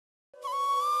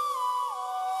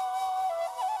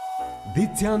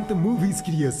Dityant Movies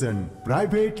Creation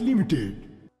Private Limited.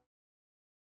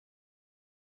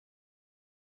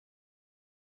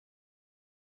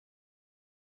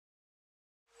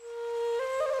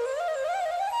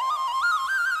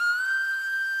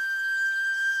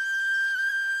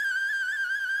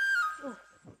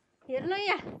 हेर्नु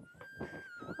यहाँ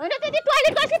होइन त्यति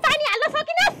टोयलेट गएपछि पानी हाल्न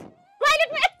सकिनस्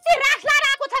टोयलेटमा यति राख लाएर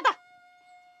आएको छ त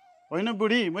होइन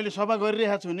बुढी मैले सफा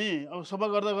गरिरहेको छु नि अब सफा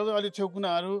गर्दा गर्दा अलि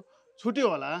छेउकुनाहरू छुट्यो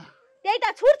होला त्यही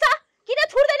त छुट्छ किन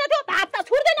छुट्दैन त्यो भात त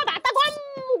छुट्दैन भात त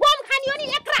गम खानी हो नि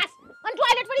एकरास अनि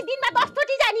टोयलेट पनि दिनमा 10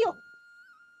 चोटी जानी हो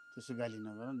त्यसो गाली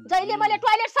नगर न जहिले मैले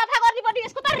टोयलेट सफा गर्नुपर्ने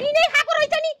यसको त रिनै खाएको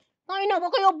रहेछ नि तै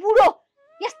नभएको यो बुढो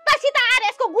यस्तासित आएर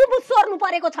यसको गुबुस सोर्नु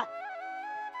परेको छ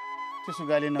त्यसो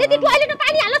गाली नगर त्यति टोयलेटमा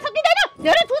पानी हाल्न सकिदैन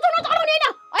धेरै थुथुनो चढाउने हैन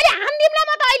अहिले हान्दिमला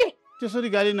म त अहिले त्यसरी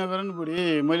गाली नगर न बुढी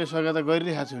मैले सफा त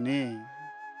गरिरहेको छु नि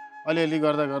अलिअलि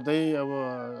गर्दा गर्दै अब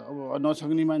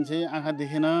नसक्ने मान्छे आँखा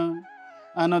देखेन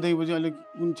आँखा नदेखेपछि अलिक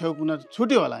कुन छेउ कुना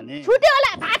छुट्यो होला नि छुट्यो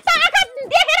होला भात त आँखा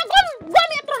देखेर गम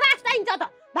यत्रो रास चाहिन्छ त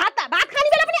भात खाने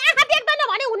बेला पनि आँखा देख्दैन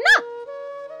भने हुन्न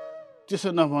त्यसो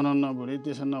नभनौ न बुढी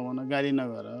त्यसो नभन गाली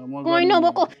नगर म कोही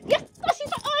नभएको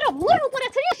यस्तोसित आएर मर्नु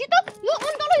परेछ योसित यो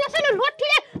अन्तलो यसैले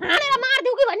लोठीले हानेर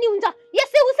मार्दिउ कि भन्ने हुन्छ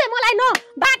यसै उसै मलाई न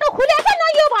बाटो खुलेछ न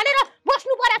यो भनेर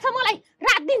बस्नु परेछ मलाई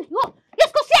रात दिन हो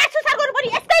यसको स्याहार सुसार गर्नु पर्ने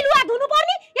यसकै लुगा धुनु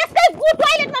पर्ने यसकै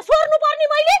टोयलेटमा सोर्नु पर्ने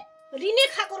मैले रिने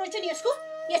खाएको रहेछ नि यसको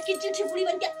यसकी चिठी बुढी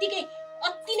पनि त्यत्तिकै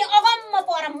अति नै अगममा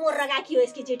पर मरेर गाकी हो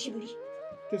यसकी चिठी बुढी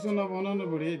त्यसो नभन न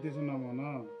बुढी त्यसो नभन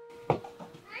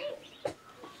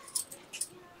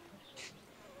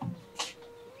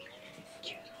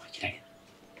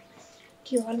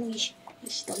के गर्नु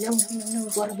यस्तो ल्याउनु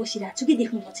गरेर बसिरहेको छु कि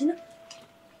देख्नु भएको छैन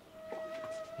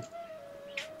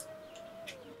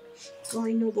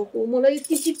कहीँ नभएको मलाई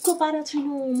यति चिक्क पारा छैन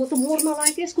म त मर्न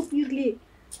लागेको यसको पिरले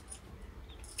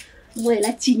म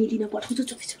यसलाई चिनी दिन पठाउँछु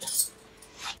चोखिछु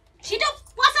छिटो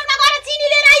पसलमा गएर चिनी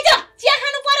लिएर आइज चिया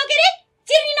खानु पर्यो के रे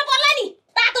चिनी नपर्ला नि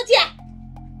तातो चिया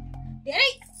धेरै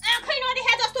आँखै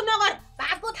नदेखा जस्तो नगर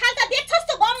भातको थाल त देख्छस्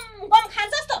त गम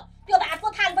खान्छस् त त्यो भातको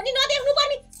थाल पनि नदेख्नु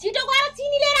पर्ने छिटो गएर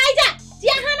चिनी लिएर आइज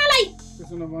चिया खानलाई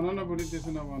त्यसो नभन न बुढी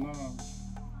त्यसो नभन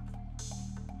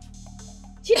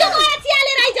छिटो गएर चिया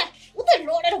लिएर आइज उतै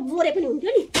लोडेर मरे पनि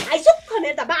हुन्थ्यो नि आइसुक्ख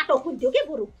मेरो त बाटो खुल्थ्यो के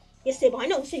बरु यसै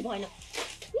भएन उसै भएन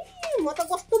म त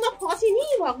कस्तोमा फसेँ नि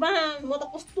भगवान म त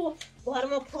कस्तो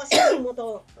घरमा फसेँ नि म त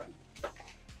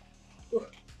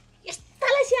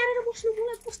यस्तालाई स्याहारेर बस्नु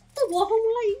मलाई कस्तो भयो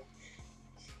मलाई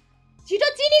छिटो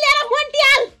चिनी लिएर मोन्टी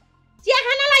हाल चिया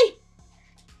खानलाई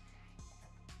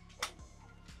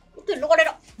उतै लोडेर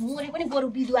मरे पनि बरु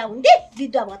बिधुवा हुन्थे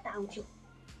बिधुवा भत्ता आउँथ्यो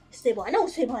यस्तै भएन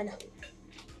उसै भएन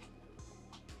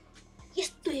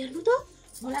यस्तो हेर्नु त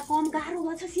मलाई कम गाह्रो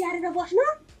भएछ स्याहारेर बस्न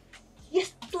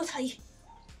यस्तो छ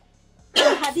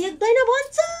देख्दैन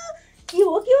भन्छ के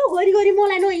हो घरि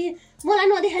मलाई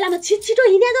नदेखेलामा छिटो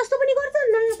हिँडे जस्तो पनि गर्छ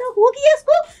नाटक हो कि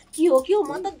यसको के हो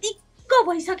म त दिक्क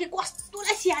भइसके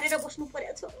कस्तोलाई स्याहारेर बस्नु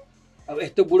परेछ अब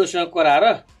यस्तो बुढोसँग कराएर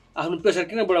आफ्नो प्रेसर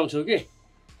किन बढाउँछौ के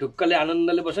ढुक्कले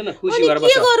आनन्दले बस्न खुसी भएर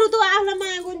बस्छ के गरौ त आफूलाई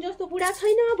माया गर्नु जस्तो बुढा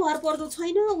छैन भर पर्दो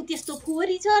छैन उ त्यस्तो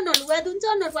फोरी छ न लुगा धुन्छ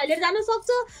न टोयलेट जान सक्छ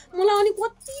मलाई अनि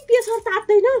कति प्रेसर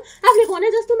तात्दैन आफूले भने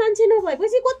जस्तो मान्छे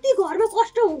नभएपछि कति घरमा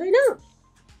कष्ट हुँदैन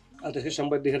अब त्यसको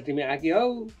सम्पत्ति देखेर तिमी आकी हौ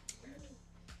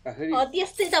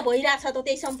त्यस्तै त भइरहेछ त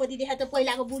त्यही सम्पत्ति देखा त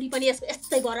पहिलाको बुढी पनि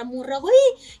यस्तै भएर मर्र गई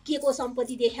के को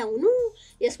सम्पत्ति देखा हुनु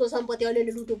यसको सम्पत्ति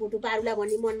अलिअलि लुटुपुटु पारुला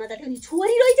भन्ने मनमा त थियो नि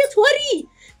छोरी रहेछ छोरी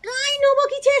कहीँ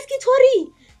नबकी छ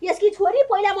यसकी छोरी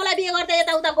पहिला मलाई बिहे गर्दा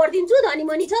यताउता गरिदिन्छु धनी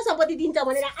मनी छ सम्पत्ति दिन्छ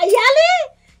भनेर आइहाले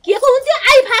के को हुन्थ्यो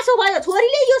आई फासो भयो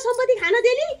छोरीले यो सम्पत्ति खान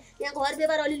देली यहाँ घर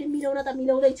व्यवहार अलिअलि मिलाउन त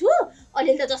मिलाउँदैछु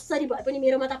अलिअलि त जसरी भए पनि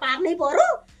मेरोमा त पार्नै पर्यो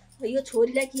यो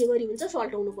छोरीलाई के गरी हुन्छ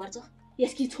सल्टाउनु पर्छ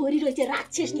यसकी छोरी रहेछ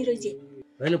राक्षस नि रहेछ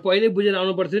हैन पहिले बुझेर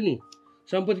आउनु पर्थ्यो नि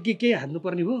सम्पत्ति के हात्नु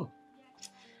पर्ने भयो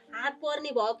हात पर्ने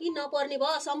भयो कि नपर्ने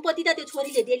भयो सम्पत्ति त त्यो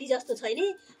छोरीले देली जस्तो छैन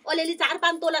अलिअलि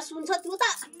 4-5 तोला सुन छ त्यो त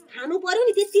खानु पर्यो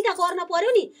नि त्यति त गर्न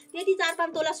पर्यो नि त्यति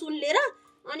 4-5 तोला सुन लिएर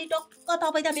अनि टक्क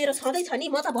तपाईँ त मेरो छँदै छ नि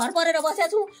म त भर परेर बसेको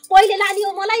छु कहिले लाली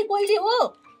हो मलाई कहिले हो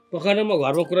पखान म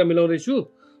घरमा कुरा मिलाउँदैछु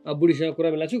अब बुढीसँग कुरा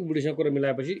मिलाउँछु बुढीसँग कुरा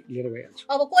मिलाएपछि लिएर गइहाल्छु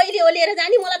अब कहिले हो लिएर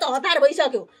जाने मलाई त हतार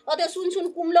भइसक्यो त्यो सुन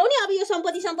कुम्लाउने अब यो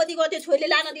सम्पत्ति गर्दै छोरीले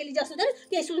लान देली जस्तो छैन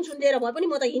त्यही सुन लिएर भए पनि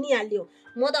म त हिँडिहाल्यो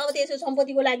म त अब त्यसो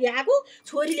सम्पत्तिको लागि आएको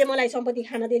छोरीले मलाई सम्पत्ति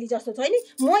खान देली जस्तो छैन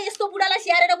म यस्तो बुढालाई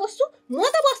स्याहारेर बस्छु म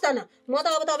त बस्दैन म त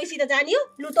अब तपाईँसित जाने हो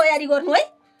लु तयारी गर्नु है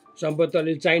सम्पत्ति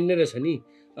अलि चाहिने रहेछ नि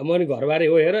म नि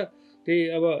घरबारे हो हेर त्यही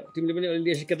अब तिमीले पनि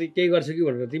अलि यसो केही गर्छ कि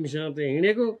भनेर तिमीसँग त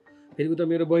हिँडेको फेरि त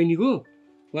मेरो बहिनीको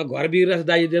उहाँ घर बिग्रेर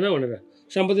दाइ दिएन भनेर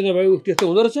सम्पत्ति नभए त्यस्तो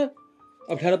हुँदो रहेछ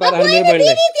अप्ठ्यारो पार हाल्नु मेरो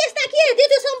बहिनीलाई त्यस्ता के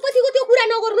त्यो सम्पत्तिको त्यो कुरा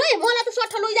नगर्नु है मलाई त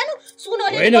सट्ठ लैजानु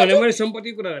सुनले होइन भने मैले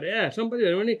सम्पत्तिको कुरा गरेँ सम्पत्ति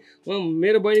भने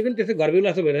मेरो बहिनी पनि त्यस्तै घर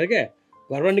बेहुला जस्तो भइरहेछ क्या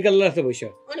घरबाट निकाल्ला जस्तो भइसक्यो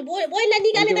अनि बहिनीलाई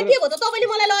निकालेर के भयो त तपाईँले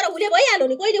मलाई लएर हुले भइहाल्यो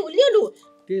नि कहिले हुल्यो लु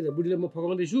त्यही त बुढीलाई म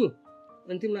फकाउँदैछु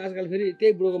अनि तिमीलाई आजकल फेरि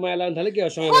त्यही बुढोको माया लाग्नु थाल्यो के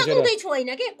सँग बसेर फकाउँदैछु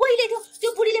होइन के कहिले त्यो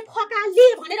बुढीले फकाले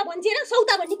भनेर भन्छ र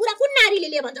सौता भन्ने कुरा कुन नारीले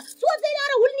ले भन्छ सोच्दै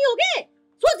लएर हुल्नी हो के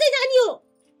सोच्दै जानी हो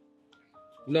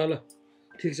ल ल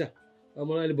ठिक छ अब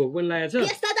मलाई अहिले भोक पनि लागेको छ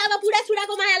यस्ता त अब बुढा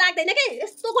छुडाको माया लाग्दैन के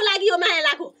यस्तोको लागि हो माया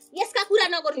लाग्यो यसका कुरा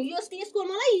नगर्नु यसको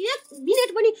मलाई 1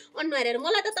 मिनेट पनि अनुहार हेरेर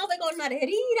मलाई त तपाईँको अनुहार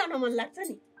हेरिरहन मन लाग्छ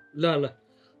नि ल ल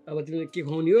अब तिमीले के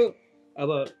खुवाउने हो अब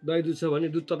दही दुध छ भने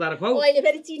दुध तताएर खुवाऊ अहिले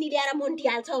फेरि चिनी ल्याएर मोन्टी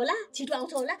हाल्छ होला छिटो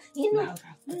आउँछ होला हिँड्नु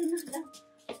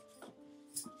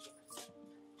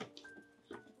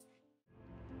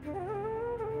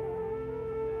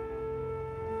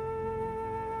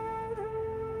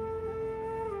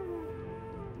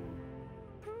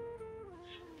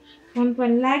फोन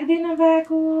पनि लाग्दैन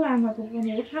बाको आमाको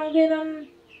पनि उठाउँदैनन्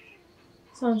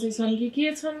सन्चै छन् कि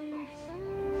के छन्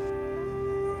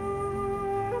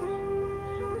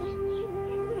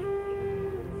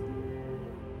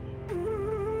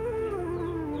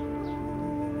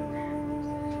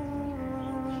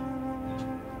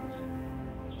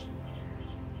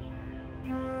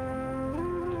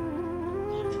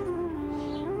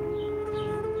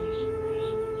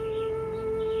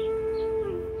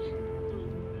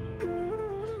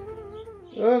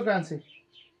ओ कान्छी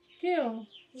के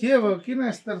हो किन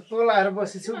यस्तो तोलाएर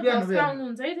बसिछु बिहान बिहान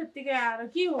आउनुहुन्छ है त्यतिकै आएर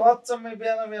के हो अचम्मै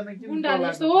बिहान बिहान किन गुन्डा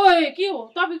जस्तो ओए के हो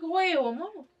तपाईको ओए हो म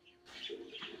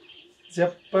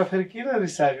झ्याप्प फेरि किन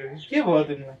रिसाएको के भयो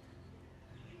तिमीलाई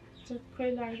चक्कै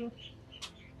लाग्यो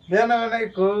बिहान बिहान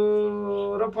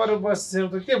घोरो परेर बसिछौ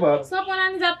त के भयो सपना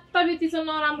नि जत्ता बित्ती छ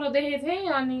नराम्रो देखेको थिएँ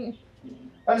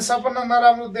अनि सपना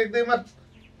नराम्रो देख्दैमा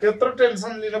त्यत्रो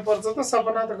टेन्सन लिनु पर्छ त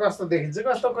सपना त कस्तो देखिन्छ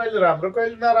कस्तो कहिले राम्रो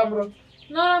कहिले नराम्रो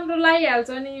नराम्रो लागिहाल्छ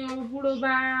नि अब बुढो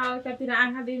बा कतिर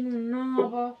आँखा देख्नुहुन्न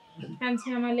अब कान्छी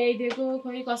आमा ल्याइदिएको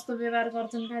खोइ कस्तो व्यवहार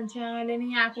गर्छन् कान्छी आमाले नि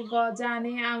आफू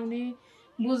जाने आउने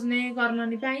बुझ्ने गर्न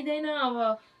नि पाइँदैन अब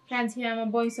कान्छी आमा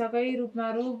वैशकै रूपमा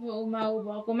रूप उमा ऊ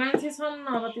भएको मान्छे छन्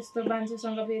अब त्यस्तो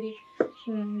मान्छेसँग फेरि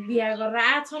बिहा गरेर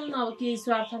आछन् अब केही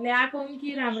स्वार्थले आएको हुन् कि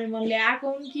राम्रै मनले आएको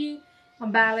हुन् कि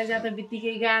बालाई जाँदा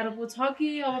बित्तिकै गाह्रो पो छ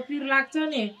कि अब पिर लाग्छ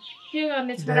नि के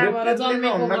गर्ने छोरा भएर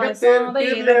जन्मेको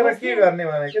के गर्ने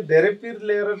भने धेरै पिर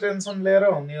लिएर टेन्सन लिएर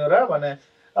हुने हो र भने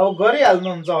अब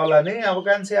गरिहाल्नुहुन्छ होला नि अब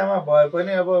कान्छी आमा भए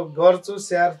पनि अब गर्छु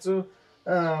स्याहार्छु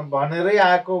भनेरै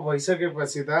आएको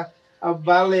भइसकेपछि त अब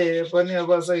बाले पनि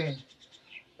अब चाहिँ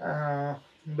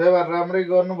व्यवहार राम्रै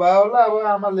गर्नुभयो होला अब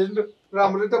आमाले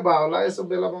राम्रै त भयो होला यसो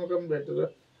बेला मौका पनि भेटेर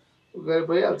गए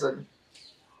भइहाल्छ नि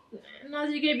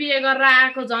नजिकै बिहे गरेर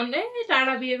आएको झन्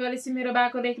टाढा बिहे गरेपछि मेरो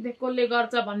बाको रेखदेख कसले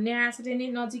गर्छ भन्ने आशले नि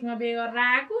नजिकमा बिहे गरेर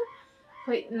आएको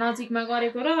खोइ नजिकमा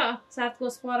गरेको र 7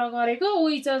 कोस पर गरेको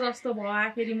उही छ जस्तो भयो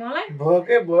आखिरी मलाई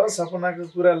भोकै भयो सपनाको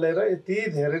कुरा लिएर यति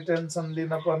धेरै टेन्सन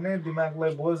लिन पर्ने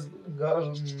दिमागलाई बोझ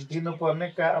दिनुपर्ने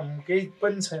काम केही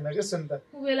पनि छैन के सुन्दा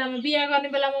उ बेलामा बिहा गर्ने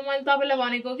बेलामा मैले तपाईलाई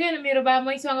भनेको के मेरो बा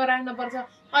मैसँग राख्नुपर्छ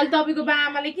अहिले तपाईको बा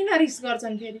आमाले किन रिस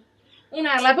गर्छन् फेरि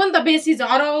उनीहरूलाई पनि त बेसी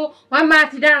झरो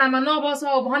माथि डाँडामा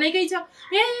नबसौ भनेकै छ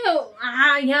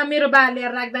यहाँ मेरो बा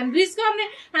ल्याएर राख्दा रिस गर्ने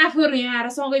आफूहरू यहाँ आएर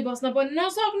सँगै बस्न पनि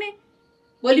नसक्ने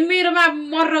भोलि मेरोमा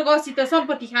मर्र गसी त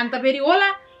सम्पत्ति खान त फेरि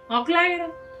होला हक लागेर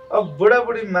अब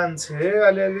बुढाबुढी मान्छे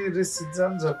अलिअलि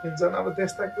रिसिन्छन् झोकिन्छन् अब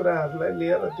त्यस्ता कुराहरूलाई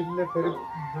लिएर तिमीले फेरि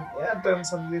दुनियाँ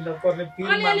टेन्सन लिन पर्ने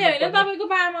अलिअलि होइन तपाईँको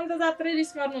बा आमाले त जात्रै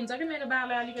रिस गर्नुहुन्छ कि मेरो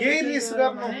बाले अलिकति केही रिस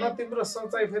गर्नुहुन्न तिम्रो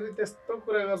सोचाइ फेरि त्यस्तो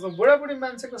कुरा गर्छ बुढाबुढी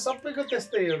मान्छेको सबैको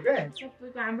त्यस्तै हो क्या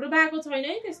सबैको हाम्रो बाको छैन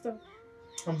है त्यस्तो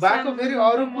बाको फेरि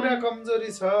अरू कुरा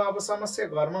कमजोरी छ अब समस्या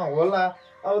घरमा होला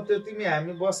अब त्यो तिमी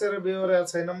हामी बसेर बेहोरेका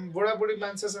छैनौँ बुढाबुढी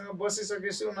मान्छेसँग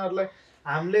बसिसकेपछि उनीहरूलाई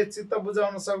हामीले चित्त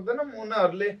बुझाउन सक्दैनौँ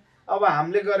उनीहरूले अब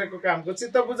हामीले गरेको कामको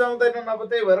चित्त बुझाउँदैनन् अब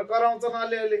त्यही भएर कराउँछन्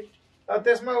अलिअलि अब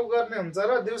त्यसमा उ गर्ने हुन्छ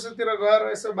र दिउँसोतिर गएर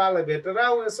यसो बालाई भेटेर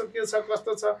आऊ यसो के छ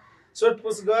कस्तो छ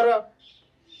सोधपुछ गर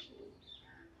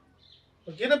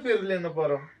किन पिर लिनु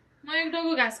पर्यो म एक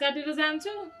डोको घाँस काटेर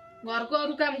जान्छु घरको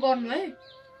अरू काम गर्नु है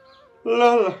ल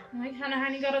ल खाना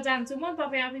खानी गरेर जान्छु म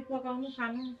तपाईँ आफै पकाउनु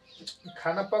खानु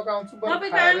खाना पकाउँछु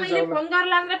तपाईँको आमाले फोन गरेर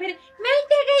लाँदा फेरि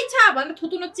मेलटेकै छ भनेर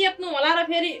थुतुनो चेप्नु होला र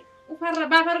फेरि उफार र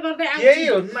बाफार गर्दै आउँछु केही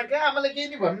हुन्न क्या आमाले केही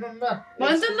नि भन्नुहुन्न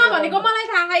भन्छन् नभनेको मलाई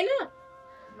थाहा छैन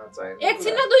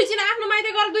एकछिन न दुई छिन आफ्नो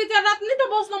माइती गएर 2-4 रात नि त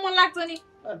बस्न मन लाग्छ नि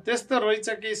त्यस्तो रहेछ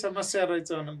केही समस्या रहेछ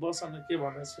भने बस्न के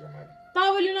भनेछु मैले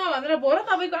तपाईँले नभनेर भो र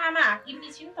तपाईँको आमा हाकिम नि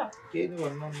छिन् त केही नि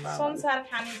भन्नुहुन्न संसार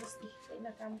खाने जस्तो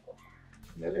हैन कामको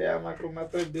मेरो आमाको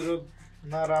मात्रै विरोध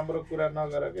नराम्रो कुरा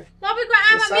नगर के तपाईको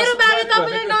आमा मेरो बारे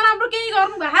तपाईले नराम्रो केही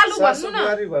गर्नु भयो हालु भन्नु न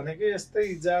सासुबारी भनेको यस्तै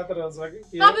जात रहेछ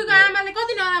कि तपाईको आमाले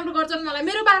कति नराम्रो गर्छन् मलाई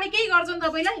मेरो बारे केही गर्छन्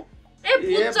तपाईलाई ए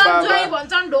पुच्छन् जोइ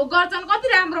भन्छन् ढोक गर्छन् कति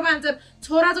राम्रो मान्छन्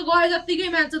छोरा चाहिँ गए जतिकै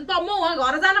मान्छन् त म वहाँ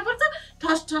घर जान पर्छ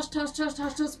ठस ठस ठस ठस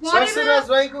ठस ठस ससुर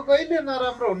जोइको कहिले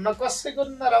नराम्रो हुन्न कसैको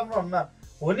नराम्रो हुन्न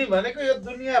हुने भनेको यो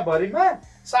दुनियाँभरिमा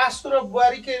सासु र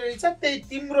बुहारीकै रहेछ त्यही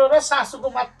तिम्रो र सासुको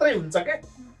मात्रै हुन्छ के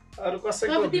अरु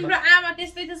कसैको तिम्रो आमा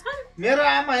त्यस्तै त छन् मेरो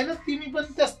आमा हैन तिमी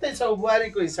पनि त्यस्तै छौ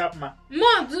बुहारीको हिसाबमा म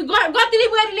गतिले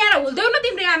बुहारी ल्याएर हुल्दैउ न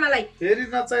तिम्रो आमालाई फेरि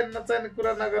नचाहिने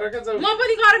कुरा नगर के जाऊ म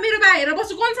पनि गएर मेरो बा हेरेर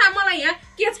बस्छु कुन छ मलाई यहाँ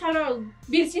के छ र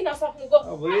बिर्सिन सक्नुको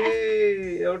अब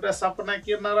एउटा सपना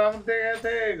के नराम्रो देखेको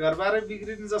थिए घरबारै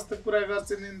बिग्रिने जस्तो कुरा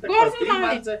गर्छिन् नि त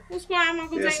उसको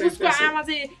आमाको चाहिँ उसको आमा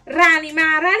चाहिँ रानी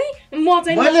महारानी म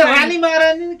चाहिँ मैले रानी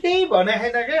महारानी केही भने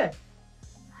हैन के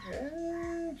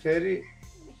फेरि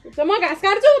म घाँस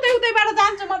काट्छु उतैबाट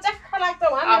जान्छु म च्याख लाग्छ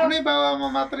आफ्नै बाबुआमा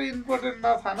मात्रै इम्पोर्टेन्ट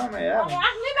नथान न यार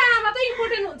आफ्नै बाबुआमा त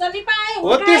इम्पोर्टेन्ट हुन्छ नि पाए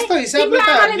हो त्यस्तो हिसाबले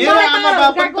त मेरो आमा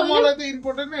बाबा त मलाई त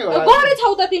इम्पोर्टेन्ट नै हो गरे छौ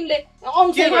त तिमीले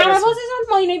औँसे खाना बसेछन्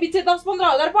महिनै पछि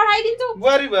 10-15 हजार पठाइदिन्छु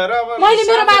बुहारी भएर अब मैले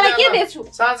मेरो बाबालाई के दिन्छु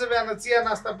साँझ बिहान चिया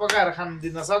नास्ता पकाएर खान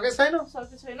दिन सके छैन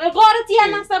गएर चिया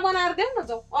नास्ता बनाएर देऊ न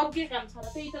जाऊ अरु के काम छ र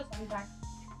त्यही त छ नि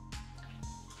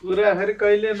कुरा फेरि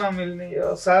कहिले नमिल्ने यो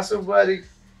सासु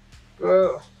बुहारीको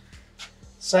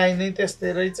साई नै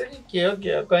त्यस्तै रहेछ कि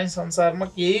के हो कहीँ संसारमा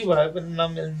केही भए पनि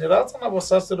नमिल्ने रहेछ अब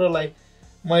ससुरोलाई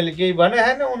मैले केही भने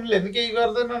हैन उनले पनि केही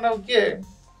गर्दैनन् अब के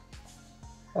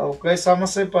अब कहीँ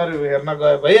समस्या पर्यो हेर्न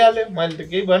गयो भइहाल्यो मैले त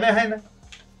केही भने हैन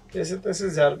त्यसै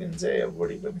झर्किन्छ यो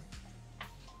बुढी पनि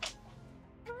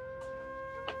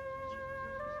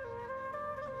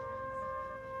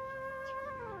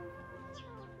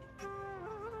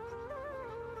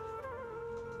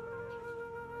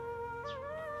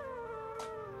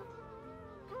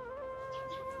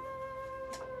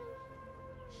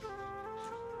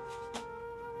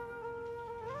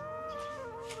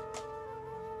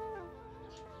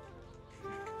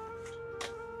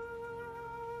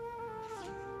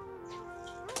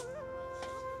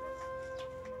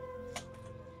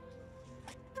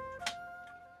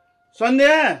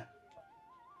सन्ध्या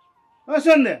ओ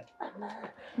सन्ध्या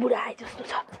बुढा आए जस्तो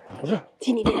छ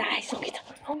चिनी लिएर आइसकेछ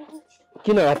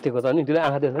किन हातेको त अनि तिमीले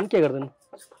आँखा देख्छन् के गर्दैन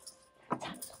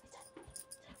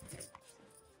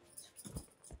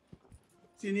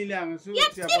चिनी ल्याएको छु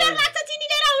चिनी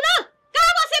लिएर आउन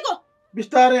कहाँ बसेको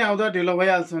बिस्तारै आउँदा ढिलो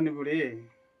भइहाल्छ नि बुढी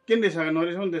किन रिसाएको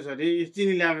नरिसाउ नि त्यसरी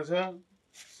चिनी ल्याएको छ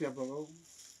स्यापको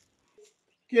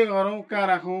के गरौँ कहाँ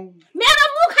राखौँ मेरो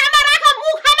मुखमा राख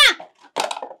मुखमा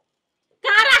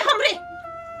कहाँ राखौँ रे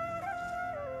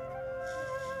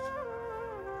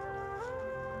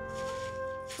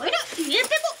होइन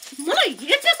मलाई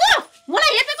हेपेको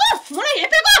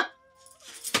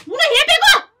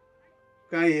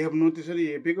कहाँ हेप्नु त्यसरी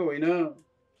हेपेको होइन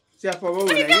च्यापको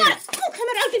भने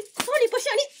मुखमा राख्दिनु अनि पछि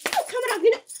अनि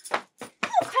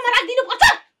मुखमा राख्दिनु पर्छ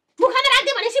मुखमा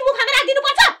राख्दियो भनेपछि मुखमा राख्दिनु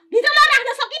पर्छ भित्र राख्न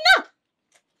सकिन्न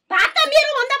भात त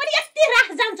मेरो भन्दा पनि यति राख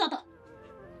जान्छ त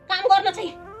काम गर्न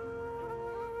चाहिँ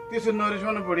त्यसो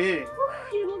नरिसाउनु बुढी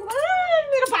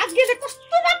मेरो भाग्यले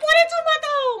कस्तोमा परेछु म त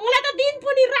मलाई त दिन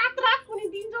पनि रात पनि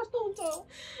दिन जस्तो हुन्छ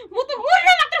म त मर्न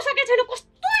मात्र सकेको छैन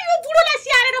कस्तो यो बुढोलाई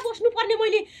स्याहारेर बस्नु पर्ने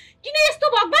मैले किन यस्तो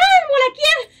भगवान मलाई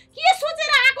के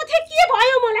सोचेर आएको थिए के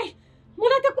भयो मलाई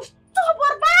त कस्तो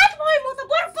बर्बाद भयो म त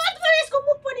बर्बाद भयो यसको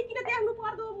मुख पनि किन देख्नु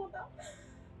पर्दो म त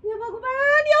यो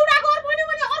भगवान एउटा घर बन्यो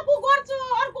भने अर्को गर्छु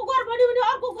अर्को घर बन्यो भने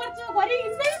अर्को गर्छु घरि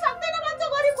हिँड्नै सक्दैन भन्छ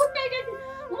घरि खुट्टै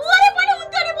मरे पनि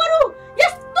हुन्थ्यो नि बरु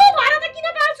यस्तो भएर त किन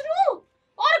बाँच्नु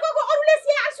अर्कोको अरूले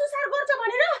स्याहार सुसार गर्छ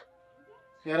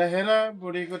भनेर हेर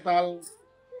बुढीको ताल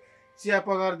चिया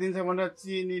पकाएर दिन्छ भनेर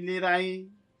चिनी लिएर आई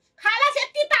खालास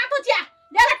यति तातो चिया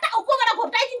ल्याएर टाउकोबाट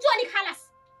घोप्टाइदिन्छु अनि खालास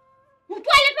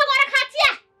टोयलेटमा गएर खा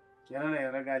चिया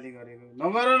हेर गाली गरेको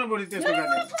नगर न बुढी त्यस्तो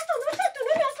गाली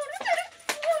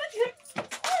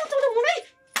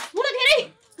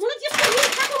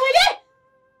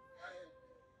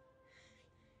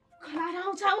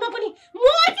आउन पनि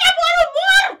मोर क्या बरु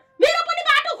मोर मेरो पनि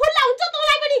बाटो खुल्ला हुन्छ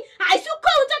तँलाई पनि हाइसुक्ख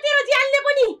हुन्छ तेरो ज्यानले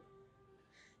पनि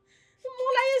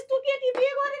मलाई यस्तो केटी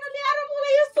बिहे गरेर ल्याएर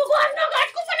मलाई यस्तो गर्न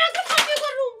घाटको बनाएको छ के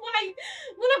गर्नु मलाई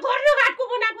गर्न घाटको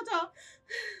बनाएको छ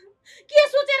के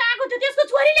सोचेर आएको थियो त्यसको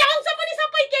छोरीले आउँछ पनि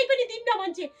सबै केही पनि दिन्न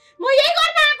भन्छे म यही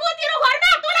गर्न आएको तेरो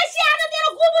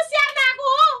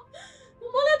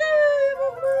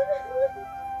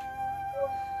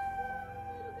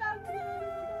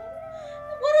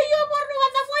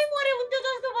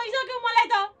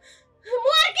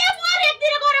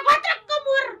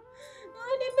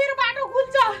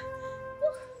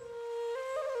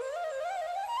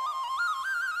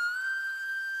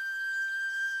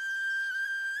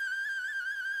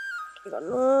के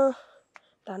गर्नु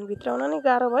धान भित्राउन नि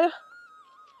गाह्रो भयो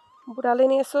बुढाले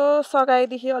नि यसो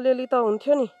सघाएदेखि अलिअलि त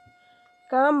हुन्थ्यो नि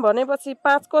काम भनेपछि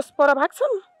 5 कोस पर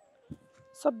भाग्छन्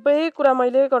सबै कुरा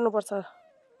मैले गर्नुपर्छ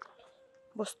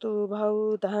वस्तु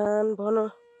भाउ धान भन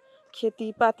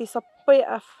खेतीपाती सबै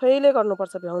आफैले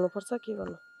गर्नुपर्छ भ्याउनुपर्छ के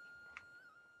गर्नु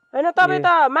हैन तपाई त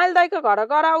माइल दाइको घर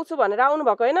गएर आउँछु भनेर आउनु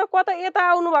भएको हैन कता यता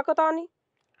आउनु भएको त अनि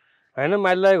हैन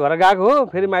माइल दाइ घर गएको हो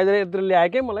फेरि माइल दाइ यत्र ल्याए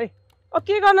के मलाई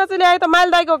के गर्न चाहिँ ल्याए त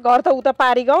माइल दाइको घर त उता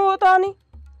पारी गाउँ हो त अनि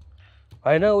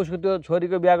हैन उसको त्यो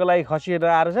छोरीको बिहाको लागि खसी हेरेर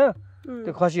आएर छ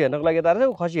त्यो खसी हेर्नको लागि यता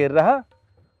आएर खसी हेरेर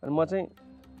अनि म चाहिँ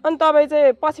अनि तपाईँ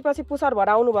चाहिँ पछि पछि पुसार भएर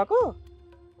आउनु भएको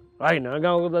होइन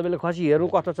गाउँको तपाईँले खसी हेर्नु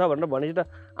कस्तो छ भनेर भनेपछि त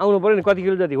आउनु पर्यो नि कति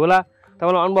किलो जति होला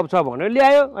तपाईँलाई अनुभव छ भनेर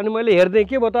ल्यायो अनि मैले हेर्दै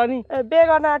के भयो त अनि बे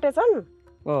गर्न आँटेछन्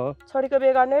छोरीको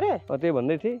बे गर्ने रे त्यही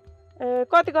भन्दै थिएँ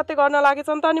कति कति गर्न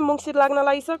लागेछन् त अनि मुङसिर लाग्न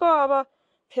लागिसक्यो अब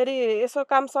फेरि यसो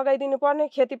काम सघाइदिनु पर्ने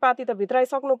खेतीपाती त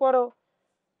भित्राइसक्नु पर्यो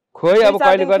खोइ अब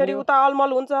कहिले फेरि उता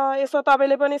अलमल हुन्छ यसो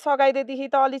तपाईँले पनि सघाइदिएदेखि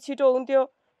त अलि छिटो हुन्थ्यो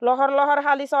लहर लहर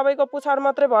खाली सबैको पुछार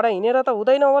मात्रै भएर हिँडेर त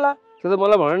हुँदैन होला त्यो त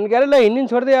मलाई भन्नु क्यारे ल हिँड्नु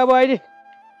छोड्दै अब अहिले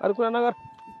अरू कुरा नगर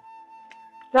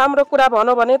राम्रो कुरा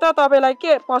भनौँ भने त तपाईँलाई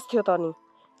के पस्थ्यो त नि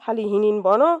खालि हिँडिन्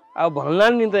भनौँ अब भन्ला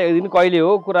नि त एक दिन कहिले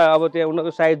हो कुरा अब त्यहाँ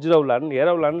उनीहरूको सायद जुराउला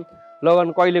हेरौला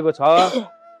लगन कहिलेको छ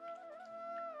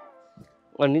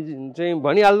अनि चाहिँ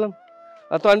भनिहाल्छन्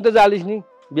त अनि त जालिस् नि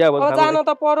बिहा भयो जान त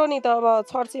पर्यो नि त अब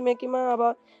छरछिमेकीमा अब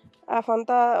आफन्त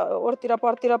ओरतिर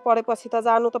परतिर परेपछि त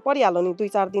जानु त परिहाल्यो नि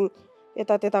 2-4 दिन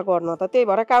यता त्यता गर्न त त्यही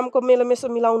भएर कामको मेलोमेसो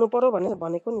मिलाउनु पर्यो भनेर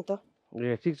भनेको नि त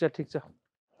ए ठिक छ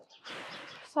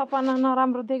सपना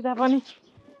नराम्रो देख्दा पनि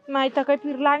माइतकै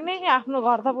पिर लाग्ने आफ्नो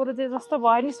घर त बरु जे जस्तो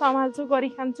भयो नि सम्हाल्छु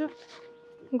गरिखान्छु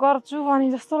गर्छु भने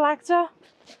जस्तो लाग्छ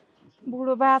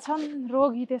बुढो बा छन्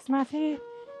रोगी त्यसमाथि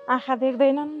आँखा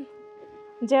देख्दैनन्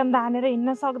ज्यान धानेर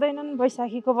हिँड्न सक्दैनन्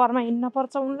बैशाखीको बरमा हिँड्न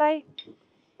पर्छ उनलाई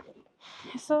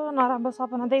यसो नराम्रो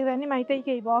सपना देख्दा नि माइतै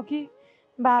केही भयो कि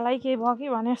बालाई केही भयो कि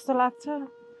भने जस्तो लाग्छ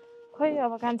खोइ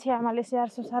अब कान्छी आमाले स्याहार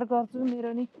सुसार गर्छु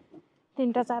मेरो नि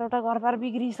 3-4वटा घरबार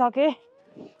बिग्रिसके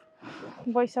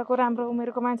वैशाखको राम्रो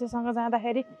उमेरको मान्छेसँग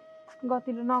जाँदाखेरि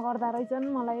गतिलो नगर्दा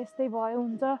रहेछन् मलाई यस्तै भयो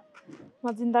हुन्छ म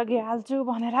जिन्दगी हाल्छु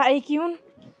भनेर आएकी हुन्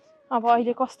अब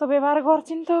अहिले कस्तो व्यवहार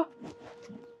गर्छिन् त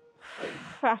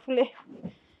आफूले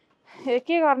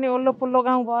के गर्ने ओल्लो पुल्लो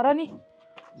गाउँ भएर नि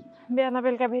बिहान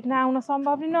बेलुका भेट्न आउन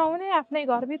सम्भव नै नहुने आफ्नै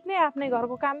घर बित्ने आफ्नै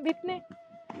घरको काम बित्ने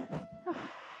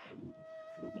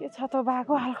के छ त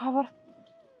बाको हाल खबर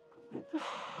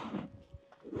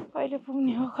कहिले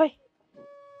पुग्ने हो खै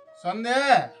सन्ध्या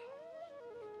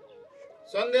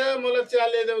मलाई चिया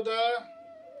ल्याइदेऊ त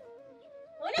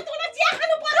होइन तँलाई चिया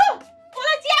खानु पर्यो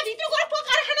तँलाई चिया भित्र गएर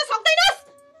पकाएर खान सक्दैनस्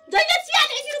जहिले चिया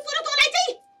ल्याइदिनु पर्यो तँलाई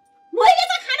चाहिँ मैले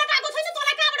त खाना पाएको छैन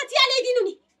तँलाई कहाँबाट चिया ल्याइदिनु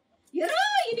नि हेर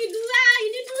यिनी लुगा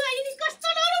यिनी कस्तो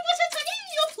नरो बसेछ नि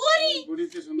यो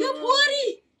फोरी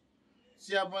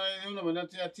चिया बनाइदिउँ न भनेर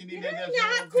चिया चिनी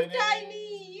ल्याइदिएको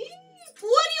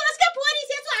फोरी उसका फोरी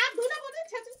सेचो हात धुन पर्छ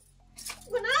छेचो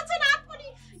बनाछन् हात पनि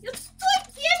यस्तो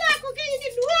के लाग्यो के यिनी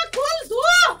लुगा खोल धो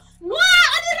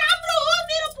अनि राम्रो हो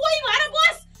मेरो पोइ भएर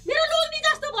बस मेरो लोग्नी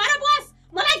जस्तो भएर बस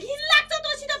मलाई घिन लाग्छ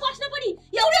तँसित बस्न पनि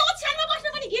एउटै ओछ्यानमा बस्न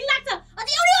पनि घिन लाग्छ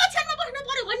अनि एउटै ओछ्यानमा बस्न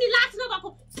पर्यो भन्ने लाज नभएको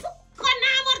फुक्क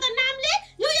नामर्द नामले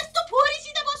यो यस्तो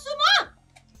फोरीसित बस्छु म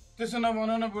त्यसो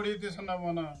नभन न बुढी त्यसो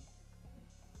नभन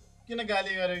किन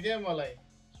गाली गरे के मलाई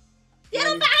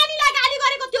तेरो बानीलाई गाली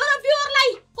गरेको तेरो बिहोरलाई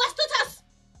कस्तो छस्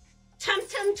छम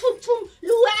छुम छुम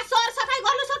लुगा सर सफाइ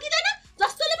गर्न सकिदैन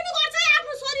जस्तोले पनि गर्छ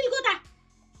आफ्नो शरीरको त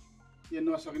के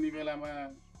नसक्ने बेलामा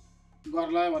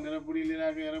गर्ला भनेर बुढीले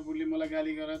राखेर बुढीले मलाई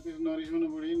गाली गरेर त्यस नरिसाउनु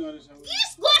बुढी नरिसाउनु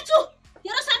इस गर्छु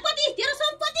तेरो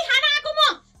सम्पत्ति खान आएको म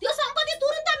त्यो सम्पत्ति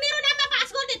तुरुन्त मेरो नाममा पास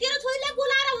गर्ने तेरो छोरीलाई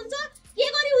बोलाएर हुन्छ के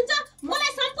गरी हुन्छ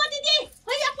मलाई सम्पत्ति दे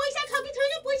खै या पैसा छ कि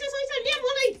छैन पैसा ले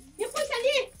मलाई यो पैसा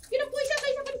ले किन पैसा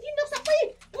पनि किन्न सबै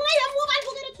मलाई यो मोबाइल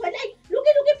बोकेर छोरीलाई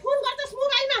लुकी फोन गर्छस्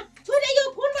मोबाइलमा छोरीलाई यो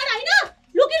फोनबाट हैन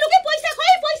लुकी पैसा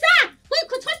खै पैसा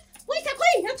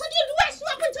खै यो छोरी लुगा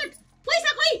सुवा पनि छ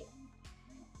पैसा खै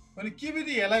अनि के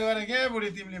बिति हेला गरे के बुढी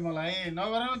तिमीले मलाई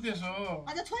नगर न त्यसो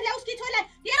अझ छोरीलाई उसकी छोरीलाई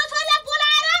तेरो छोरीलाई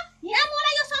बोलाएर यहाँ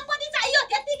मलाई यो सम्पत्ति चाहियो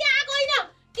त्यतिकै आएको होइन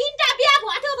 3टा बिहा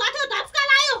भयो धक्का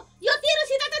लायो यो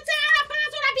तेरोसित त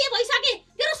 4-5वटा बिहे भइसके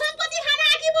तेरो सम्पत्ति खान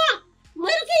आकी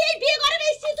मेरो के यही बिहे गरेर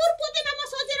सिन्दुर पोतेमा म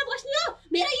सोचेर बस्ने हो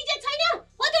मेरो इज्जत छैन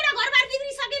कतिवटा घरबार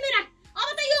बिग्रिसके मेरा अब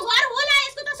त यो घर होला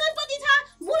यसको त सम्पत्ति छ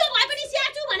बुढो भए पनि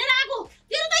स्याहार्छु भनेर आएको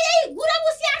तेरो त यही गुराबु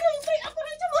स्याहार्नु मात्रै आएको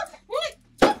रहेछ म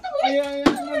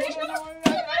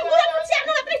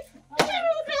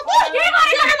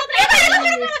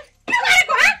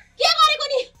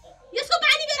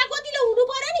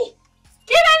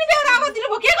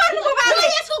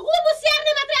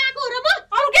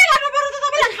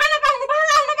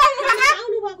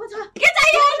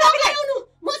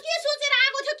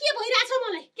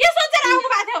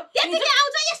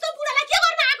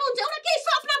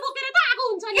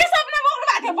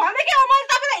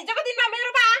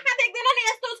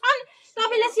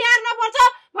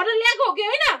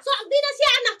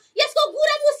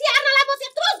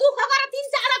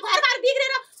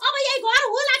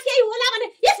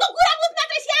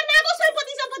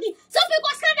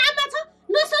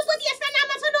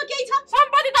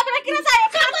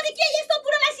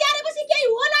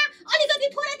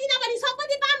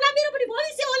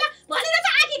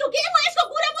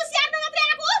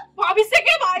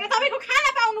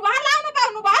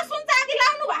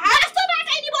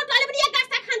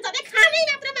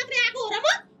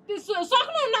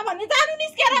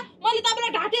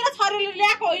मेरो छोरीले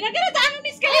ल्याएको होइन के जानु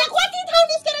निस्केर कति ठाउँ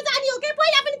निस्केर जाने हो के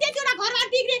पहिला पनि त्यतिवटा घरबार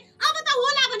बिग्रे अब त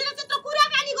होला भनेर त्यत्रो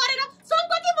कुराकानी गरेर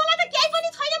सम्पत्ति मलाई त केही पनि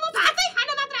छैन म भातै खान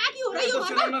मात्र आकी हो र यो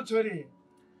घरमा छोरी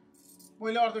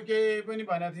मैले अर्थ केही पनि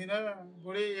भनेको थिइनँ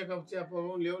बुढी एक कप चिया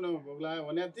पकाउँ ल्याउ न भोक लाग्यो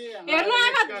भने हेर्नु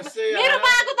आमा मेरो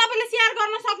बाको तपाईले शेयर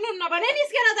गर्न सक्नुहुन्न भने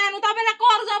निस्केर जानु तपाईलाई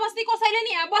कर जबस्ती कसैले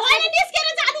नि यहाँ बसेर निस्केर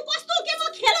जानु कस्तो के म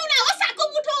खेलौना हो साको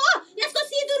मुठो हो यसको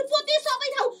सिन्दुर पोते सबै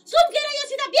ठाउँ सुम्केर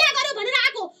योसित बिहा गर्यो भनेर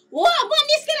आको हो म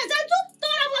निस्केर जान्छु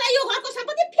तर मलाई यो घरको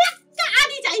सम्पत्ति फ्याक्क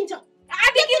आधी चाहिन्छ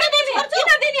आधी किन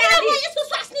दिने आधी यसको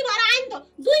स्वास्नी भएर आइन त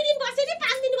 2 दिन बसे नि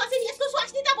 5 दिन बसे नि यसको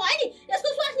स्वास्नी त भयो नि यसको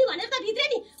स्वास्नी भनेर त भित्रै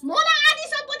नि मलाई आधी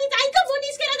सम्पत्ति चाहिन्छ म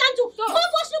निस्केर जान्छु म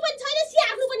बस्नु पनि छैन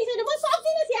स्याहार्नु पनि छैन म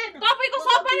सक्दिन स्याहार्न तपाईको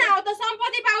सपना हो त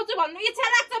सम्पत्ति पाउँछु भन्नु इच्छा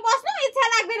लाग्छ बस्नु इच्छा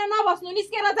लाग्दैन नबस्नु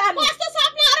निस्केर जानु कस्तो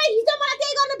सपना हो र हिजो मलाई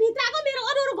त्यही गर्न भित्रको मेरो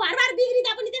अरू घरबार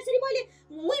बिग्रिदा पनि त्यसरी मैले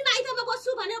मुई माइतमा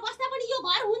बस्छु भनेर बस्दा पनि यो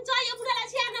घर हुन्छ यो बुढालाई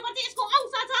स्याहार्न पर्छ यसको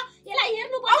अंश छ यसलाई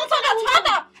हेर्नु पर्छ छ त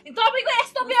तपाईको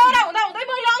यस्तो बेहोरा हुँदा हुँदै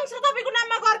मैले अंश तपाईको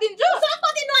नाममा गर्दिन्छु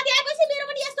सम्पत्ति नदिएपछि मेरो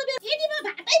पनि यस्तो यदि म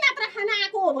भातै मात्र खान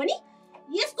आएको हो भने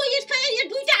यसको यो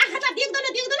दुईटा आँखा देख्दैन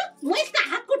म यसका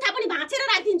हात खुट्टा पनि भाँचेर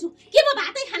राखिदिन्छु के म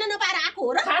भातै खान नपाएर आएको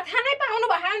हो र भात खानै पाउनु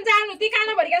भएन जानु ती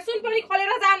कानभरिका सुन पनि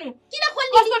खोलेर जानु किन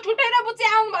खोल्ने कस्तो ठुटेर बुच्चे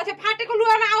आउनु भएको थियो फाटेको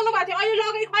लुगामा आउनु भएको थियो अहिले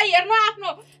लगै खै हेर्नु आफ्नो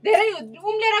धेरै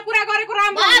उम्लेर कुरा गरेको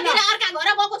राम्रो होइन अर्का घर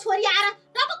गएको छोरी आएर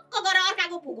टपक्क गरेर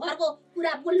अर्काको घरको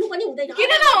कुरा बोल्नु पनि हुँदैन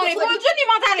किन नहुने बोल्छु नि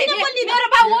मजाले मेरो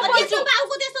बाउ म बोल्छु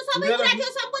बाउको त्यस्तो सबै कुरा थियो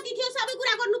सम्पत्ति थियो सबै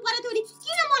कुरा गर्नु पर्यो थियो नि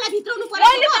किन मलाई भित्राउनु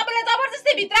पर्यो मैले तपाईलाई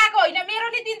जबरजस्ती भित्राएको होइन मेरो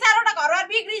नि 3-4 वटा घरबार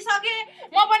बिग्रिसके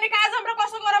म पनि काजम र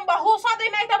कसो गरम बहु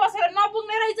सधैँ माइत बसेर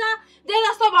नपुग्ने रहेछ जे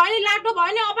जस्तो भयो नि लाटो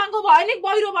भयो नि अपाङ्गो भयो नि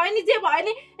बहिरो भयो नि जे भयो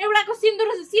नि एउटाको सिन्दुर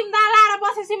सिमदा लाएर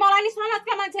बसेपछि मलाई नि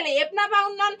समाजका मान्छेले हेप्न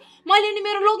पाउन्नन् मैले नि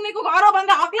मेरो लोग्नेको घर हो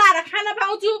भन्दा हक लाएर खान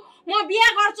पाउँछु म बिहा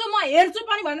गर्छु म हेर्छु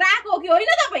पनि भनेर आएको हो कि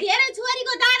होइन तपाईँ हेर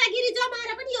छोरीको दादागिरी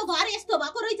जमाएर पनि यो घर यस्तो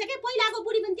भएको रहेछ के पहिलाको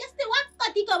बुढी पनि त्यस्तै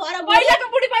वाक्कतिको भएर पहिलाको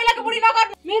बुढी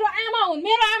नगर्नु मेरो आमा हुन्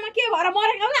मेरो आमा के भएर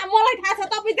मरेको होला मलाई थाहा छ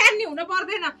तपाईँ जान्ने हुन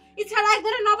पर्दैन इच्छा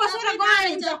लाग्दैन नबसेर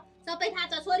गइन्छ सबै थाहा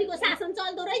छ छोरीको शासन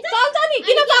चल्दो रहेछ चल्छ नि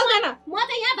किन चल्दैन म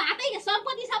त यहाँ भातै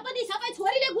सम्पत्ति सबै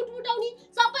छोरीले गुटमुटाउने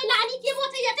सबै लानी के म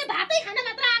चाहिँ यहाँ चाहिँ भातै खान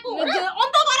मात्र आएको हो र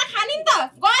अन्त गएर खानी नि त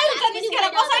गयो हुन्छ निस्केर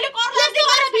कसैले कर लाग्दै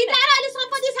गएर भित्राएर अहिले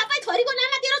सम्पत्ति सबै छोरीको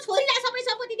नाममा तेरो छोरीलाई सबै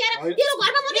सम्पत्ति दिएर तेरो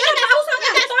घरमा म एउटा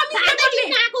भातै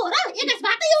लिन आएको हो र एकास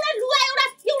भातै एउटा लुगा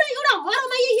एउटा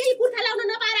हरमा यही कुर्ता लाउन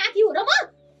नपाएर आकी हो र म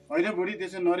होइन बुढी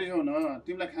त्यसो नरिसाउ न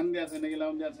तिमीलाई खान दिएको छैन कि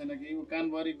लाउनु दिएको छैन कि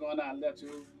कानभरि गहना हालिदिएको छु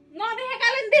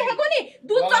नदेखेकाले देखेको नि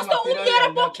दुध जस्तो उम्लिएर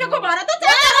पोखेको भएर त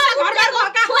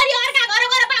घरका छोरी अर्का घर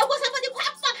गएर बाउको सम्पत्ति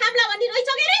खप्प खाम्ला भन्ने रहेछ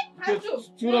के रे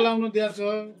चुरा लाउनु दिएको छ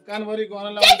कानभरि गहना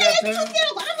लाउनु दिएको छ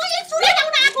तेरो घर म यही चुरा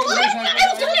लाउन आएको हो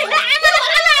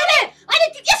अनि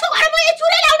त्यसो घर म यही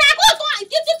चुरा लाउन आएको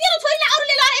तेरो छोरीलाई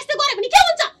अरूले लएर यस्तो गरे भने के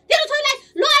हुन्छ तेरो छोरीलाई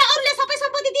लएर अरूले सबै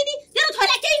सम्पत्ति दिने तेरो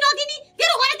छोरीलाई केही नदिने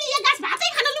तेरो घर त एक गास भातै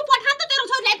खान लु पठान त तेरो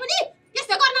छोरीलाई पनि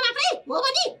त्यस्तो गर्न मात्रै हो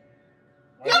पनि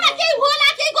एउटा केही होला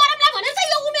केही गरौँला भनेर चाहिँ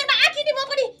यो उमेरमा आखिनी म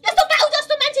पनि यस्तो बाउ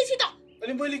जस्तो मान्छेसित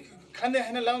अनि मैले खाने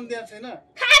खाना लाउनु दिएको छैन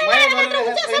माया गरेर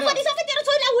सम्पत्ति सबै तेरो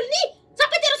छोरीलाई हुल्नी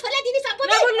सबै तेरो छोरीलाई दिने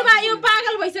सम्पत्ति नबोल्नु बा यो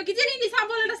पागल भइसक्यो कि नि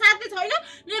बोलेर साथै छैन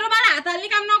मेरो बाला हात हाल्ने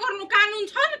काम नगर्नु कानुन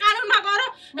छ कानुनमा गर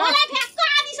मलाई फ्याक्क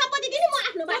आधी सम्पत्ति दिने म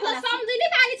आफ्नो बाटो सम्झिने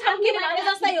बाली छम्किने भने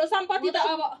जस्तै हो सम्पत्ति त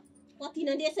अब कति न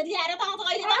यसरी ल्याएर त अब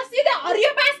अहिले त सिधै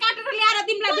हरियो पास काटेर ल्याएर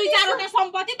तिमीलाई 2-4 वटा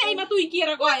सम्पत्ति त्यहीमा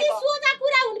तुइकिएर गयो सोझा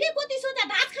कुरा हुन् के कति सोझा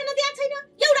भात खान दिएको छैन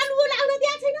एउटा लुगा लाउन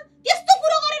दिएको छैन त्यस्तो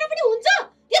कुरो गरेर पनि हुन्छ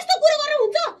त्यस्तो कुरो गरेर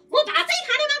हुन्छ म भातै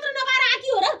खान मात्र नपाएर आकी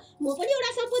हो र म पनि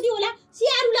एउटा सम्पत्ति होला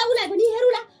स्याहारुला उलाई पनि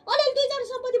हेरुला अलिअलि 2-4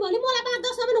 सम्पत्ति भने मलाई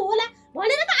 5-10 सम्म होला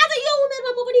भनेर त आज यो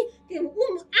उमेरमा म पनि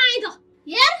आए त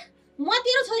हेर म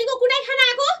तेरो छोरीको कुटाइ खान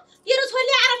आएको तेरो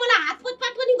छोरीले आएर मलाई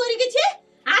हातपात पनि गरेकी छे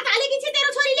हात हालेकी छे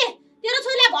तेरो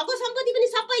छोरीलाई भएको सम्पत्ति पनि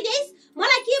सबै देइस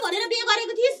मलाई के भनेर बिहे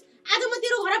गरेको थिइस आज म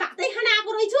तेरो घर भातै खान आएको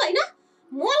रहेछु हैन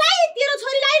मलाई तेरो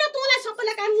छोरीलाई र तँलाई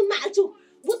सबैलाई काम जिम्मा हाल्छु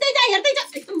बुझ्दै जा हेर्दै जा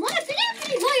मलाई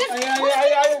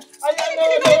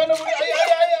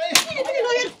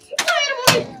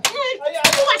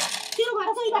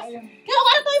तेरो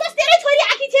घर तै बस तेरै छोरी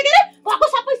आकी छे के भएको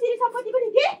सबै सिरी सम्पत्ति पनि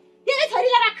दे तेरै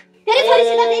छोरीलाई राख तेरै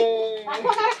छोरीसित दे भात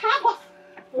खाएर खा बस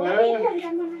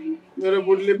मेरो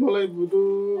बुढीले मलाई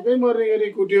भुतुकै मर्ने गरी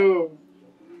कुट्यो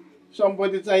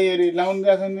सम्पत्ति चाहियो अरे लाउनु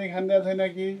दिएको छैन खान दिएको छैन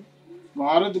कि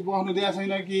घर बस्नु दिएको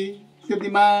छैन कि त्यति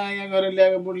माया गरेर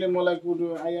ल्याएको बुढीले मलाई कुट्यो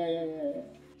आया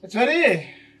छोरी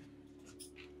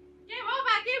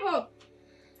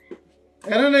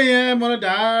हेर न यहाँ मलाई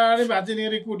ढाडी भाँचिने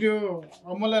गरी कुट्यो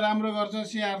अब मलाई राम्रो गर्छ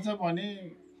स्याहार्छ भने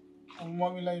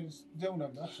मम्मीलाई देऊ न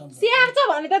त स्याहार छ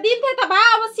भने त दिन्थे त बा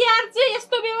अब स्याहार चाहिँ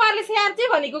यस्तो व्यवहारले स्याहार चाहिँ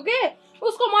भनेको के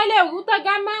उसको मैले उता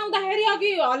गाममा आउँदाखेरि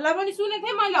अघि हल्ला पनि सुनेको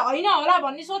थिएँ मैले होइन होला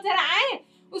भन्ने सोचेर आएँ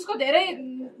उसको धेरै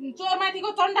चोरमाथिको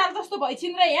चण्डाल जस्तो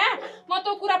भइछिन् र यहाँ म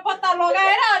त्यो कुरा पत्ता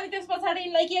लगाएर अनि त्यस पछाडि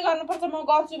यिनलाई के गर्नुपर्छ म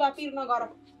गर्छु बा पिर नगर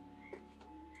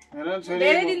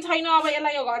धेरै दिन छैन अब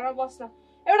यसलाई यो घरमा बस्न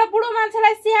एउटा बुढो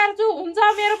मान्छेलाई स्याहार्छु हुन्छ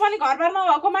मेरो पनि घरबार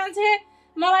नभएको मान्छे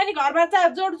मलाई नि घरबार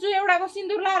जोड्छु एउटाको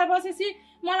सिन्दुर लाएर बसेपछि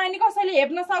मलाई नि कसैले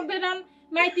हेप्न सक्दैनन्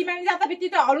माइती मानि जाताबित्ती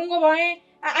त हलुङ्गो भएँ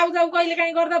आउजाउ कहिले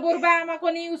काहीँ गर्दा बरु बाआमाको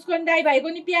नि उसको नि दाइ भाइको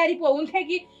नि प्यारी पो हुन्थ्यो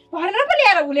कि भनेर पो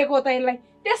ल्याएर हुलेको हो त यसलाई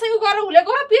त्यसै उ गरेर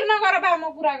हुलेको र पिर नगर बा म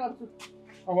कुरा गर्छु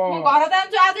म घर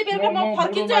जान्छु आजै बेलुका म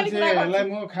फर्किन्छु अनि कुरा गर्छु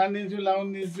म खान दिन्छु लाउन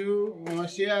दिन्छु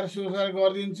स्याहार सुसार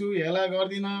गरिदिन्छु हेला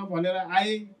गर्दिन भनेर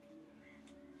आइ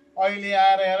अहिले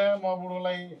आएर हेर म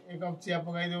बुढोलाई एक कप चिया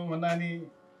पकाइदेऊ भन्दा नि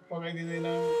पकाइदिँदैन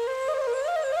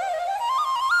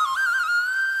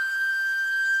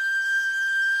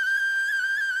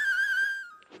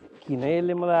किन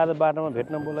यसले मलाई आज बाटोमा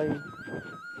भेट्न बोलाइ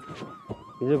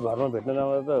हिजो घरमा भेट्न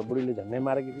जाँदा त बुढीले झन्डै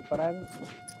मारेको कि पराएन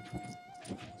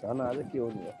झन् आज के हो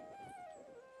नि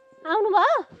आउनु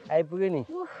भयो आइपुग्यो नि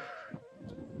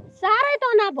साह्रै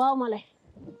तनाव भयो मलाई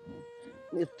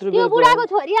यत्रो त्यो बुढाको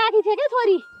छोरी आखी थियो के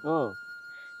छोरी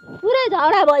पुरै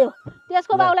झगडा भयो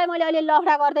त्यसको बाउलाई मैले अलि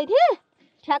लफडा गर्दै थिएँ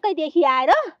ठ्याक्कै देखि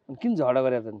आएर किन झगडा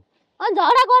गरे त नि अनि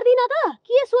झगडा गर्दिन त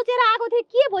के सोचेर आएको थिएँ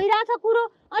के भइरहेछ कुरो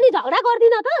अनि झगडा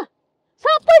गर्दिन त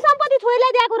सबै सम्पत्ति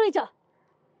छोरीलाई दिएको रहेछ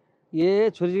ए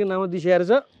छोरीको नाममा दिसिआएर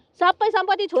छ सबै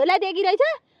सम्पत्ति छोरीलाई दिएकी रहेछ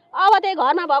अब त्यही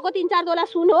घरमा भएको 3-4 तोला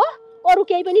सुन हो अरू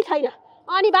केही पनि छैन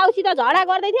अनि बाउसित झगडा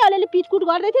गर्दै थिएँ अलिअलि पिटकुट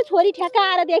गर्दै थिएँ छोरी ठ्याक्का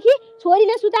आएर देखि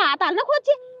छोरीले सुता हात हाल्न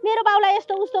खोज्छे मेरो बाउलाई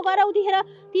यस्तो उस्तो गरेर उतिखेर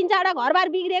 3-4वटा घरबार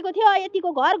बिग्रेको थियो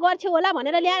यतिको घर गर्छ होला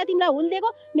भनेर ल्याएर तिमीलाई हुल दिएको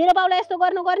मेरो बाउलाई यस्तो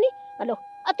गर्नु गर्ने हेलो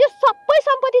त्यो सबै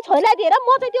सम्पत्ति छोरीलाई दिएर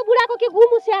म चाहिँ त्यो बुढाको के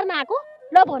गुमु स्याहार्न आएको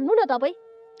ल भन्नु न तपाईँ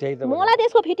मलाई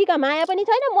त्यसको फिटिका माया पनि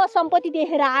छैन म सम्पत्ति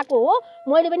देखेर आएको हो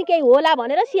मैले पनि केही होला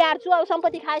भनेर स्याहार्छु अब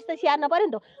सम्पत्ति खाएछ त स्याहार्न पर्यो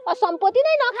नि त सम्पत्ति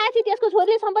नै नखाएपछि त्यसको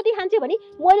छोरीले सम्पत्ति खान्छ भने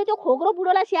मैले त्यो खोक्रो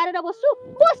बुढोलाई स्याहारेर बस्छु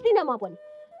बस्दिनँ म पनि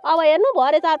अब हेर्नु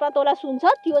भरे 4-5 तोला सुन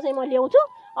छ त्यो चाहिँ म ल्याउँछु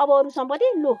अब अरू सम्पत्ति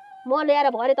लो म ल्याएर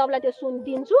भरे तपाईँलाई त्यो सुन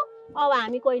दिन्छु अब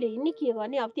हामी कहिले हिँड्ने के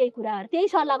गर्ने अब त्यही कुराहरू त्यही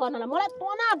सल्लाह गर्नलाई मलाई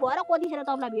तनाव भएर कतिखेर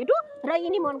तपाईँलाई भेटु र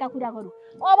यिनी मनका कुरा गरौँ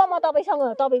अब म तपाईँसँग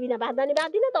तपाईँ बिना बाँध्दा नि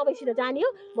बाँध्दिनँ तपाईँसित जाने हो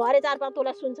भरे 4-5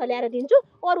 तोला सुन छ ल्याएर दिन्छु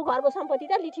अरू घरको सम्पत्ति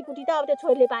त लिठीपुटी त अब त्यो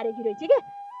छोरीले पारेकी रहेछ के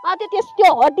अब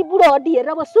त्यो हड्डी बुढो हड्डी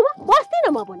हेरेर बस्छु म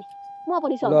बस्दिनँ म पनि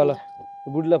ल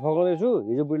बुढीलाई फकाउँदैछु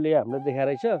हिजो बुढीले हामीलाई देखाएर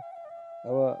रहेछ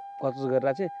अब कचकच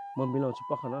गरेर चाहिँ म मिलाउँछु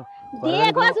पख न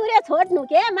देखो सुरे छोड्नु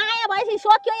के माया भएपछि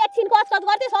सक्यो एकछिन कचकच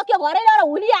गर्दै सक्यो घरै ल्याएर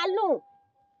हुलिहाल्नु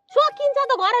सकिन्छ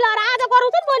त घरै ल्याएर आज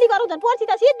गराउँछन् भोलि गराउँछन् पर्सि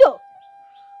त सिद्धो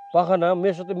पख न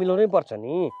मेसो त मिलाउनै पर्छ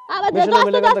नि अब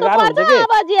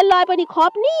जेल लए पनि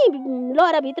खप्नी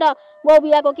लएर भित्र बाउ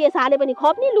बिहाको केस हाले पनि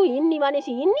खप्नी लु हिँड्ने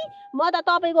भनेपछि हिँड्ने म त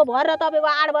तपाईँको भर र तपाईँको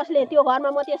आडबसले त्यो घरमा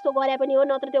म त्यस्तो गरे पनि हो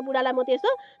नत्र त्यो बुढालाई म त्यस्तो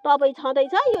तपाईँ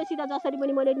छँदैछ योसित जसरी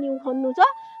पनि मैले न्यु खन्नु छ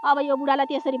अब यो बुढालाई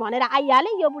त्यसरी भनेर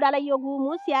आइहालेँ यो बुढालाई यो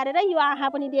गुमु स्याहारेर यो आँखा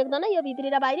पनि देख्दैन यो भित्री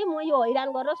र बाहिरी म यो हैरान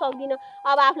गर्न सक्दिनँ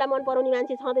अब आफूलाई मन पराउने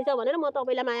मान्छे छँदैछ भनेर म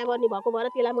तपाईँलाई माया गर्ने भएको भएर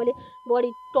त्यसलाई मैले बढी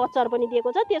टर्चर पनि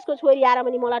दिएको छ त्यसको छोरी आएर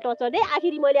पनि मलाई टर्चर दिए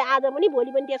आखिरी मैले आज पनि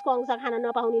भोलि पनि त्यसको अंश खान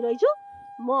नपाउने रहेछु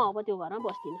म अब त्यो घरमा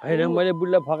बस्दिनँ होइन मैले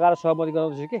बुढीलाई फकाएर सहमति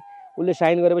गराउँदैछु कि उसले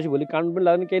साइन गरेपछि भोलि कानुन पनि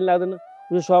लाग्दैन केही लाग्दैन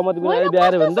उसले सहमति बिना बिहा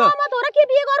गरे भने त सहमत हो र के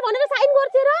बिहे गर भनेर साइन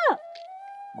गर्छ र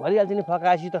गरिहाल्छ नि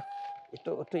फकाएपछि त यस्तो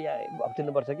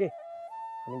हप्तिनुपर्छ कि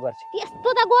अनि गर्छ त्यस्तो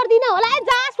त गर्दिन होला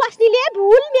जा स्वास्नीले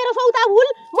भुल मेरो सौदा भुल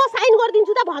म साइन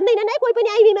गरिदिन्छु त भन्दैन नै कोही पनि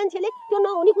आइबी मान्छेले त्यो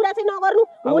नहुने कुरा चाहिँ नगर्नु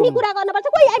हुने कुरा गर्नुपर्छ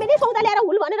कोही आइबी सौदा ल्याएर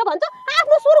हुल भनेर भन्छ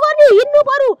आफ्नो सुर गर्ने हिँड्नु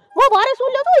पर्यो म भरे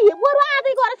सुन्ले त बरु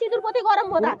आजै गएर सिन्दुर पोते गरम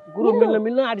म त कुरो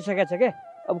मिल्न आँटिसकेको छ के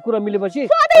अब कुरा मिलेपछि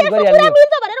कुरा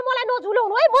मिल्छ भनेर मलाई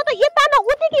नझुलाउनु है म त यता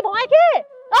नउतिकी भए के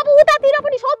अब उतातिर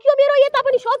पनि सकियो मेरो यता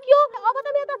पनि सकियो अब त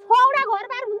मेरो त 6वटा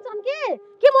घरबार हुन्छन्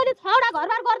के मैले 6वटा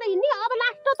घरबार गर्दै हिँड्ने अब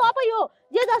लास्ट तपाईँ हो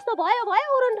जे जस्तो भयो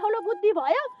उरुन ठौलो बुद्धि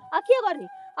भयो के गर्ने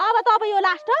अब तपाईँ हो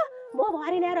लास्ट म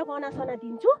भरे ल्याएर गनासना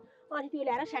दिन्छु अनि त्यो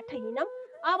ल्याएर स्याट्ठै हिँडम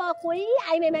अब कोही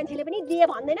आइमे मान्छेले पनि दिए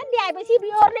भन्दैन ल्याएपछि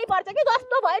बिहोर्नै पर्छ कि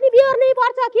जस्तो भयो नि बिहोर्नै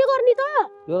पर्छ के गर्ने त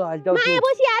माया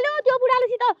बसिहाल्यो त्यो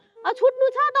बुढालेसित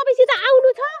छुट्नु छ तपाईँसित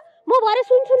आउनु छ म भरे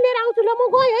सुन लिएर आउँछु ल म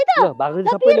गएँ है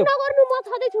त पिर नगर्नु म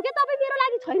छँदैछु के तपाईँ मेरो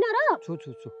लागि छैन र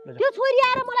त्यो छोरी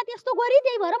आएर मलाई त्यस्तो गरी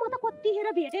त्यही भएर म त कतिखेर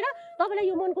भेटेर तपाईँलाई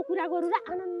यो मनको कुरा गरौँ र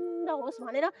आनन्द होस्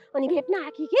भनेर अनि भेट्न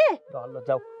आँखी के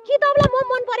कि तपाईँलाई म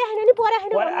मन परेन नि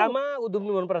परेन आमा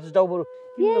उदुम्नु मन पराछ जाऊ बरु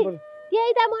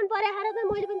त्यही त मन परेर त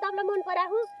मैले पनि तपाईँलाई मन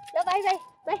पराएको ल बाई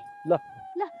ल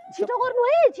छिटो गर्नु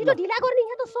है छिटो ढिला गर्ने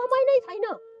यहाँ त समय नै छैन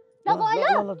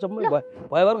ल जम्मै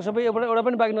भयभरको सबै एउटा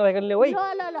पनि बाँकी नराखेर ल्याऊ है।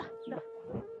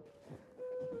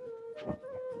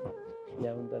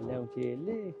 ल्याउनु त ल्याउँछ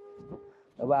यसले।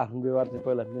 अब आफ्नो व्यवहार चाहिँ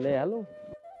पहिला मिलाइहालौँ।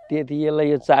 त्यति यसलाई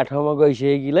यो 4 ठाउँमा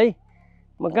गइसकेकीलाई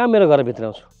म कहाँ मेरो घरभित्र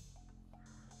आउँछु।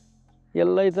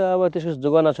 यसलाई त अब त्यसको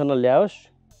जोगाना छन ल्याओस्।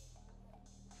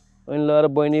 अनि लगेर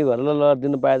बहिनीको घरलाई लगेर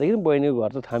दिनु पाएदेखि बहिनीको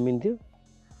घर त थामिन्थ्यो।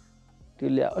 त्यो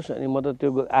ल्याओस् अनि म त त्यो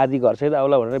आधी घर सहित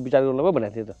आउला भनेर विचार गर्नु पो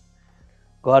भनेको थिएँ त।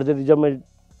 घर जति जम्मै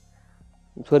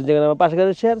छोरी जग्गामा पास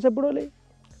गरेर स्याहार छ बुढोले।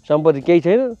 सम्पत्ति केही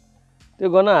छैन। त्यो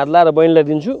गर्न हात लाएर बहिनीलाई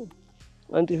दिन्छु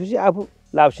अनि त्यसपछि आफू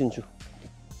लाप्सिन्छु।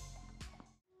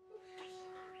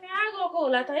 कहाँ गएको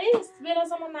होला त है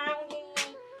बेलासम्म नआउने।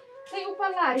 त्यही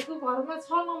उपल्लाहरीको घरमा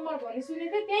 6 नम्बर भन्ने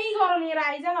सुनेको थिएँ। त्यहीँ गएर लिएर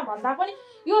आइज न भन्दा पनि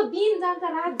यो दिन जान्छ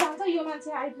रात जान्छ यो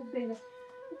मान्छे आइपुग्दैन।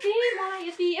 त्यही मलाई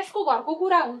यति यसको घरको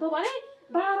कुरा हुन्थ्यो भने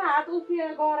 12 हात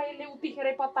उफ्रिएर गएर यसले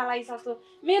उतिखेरै पत्ता लगाइसक्छ।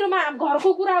 मेरोमा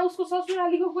घरको कुरा उसको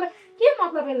ससुरालीको कुरा के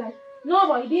मतलब यसलाई।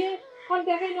 नभइदिए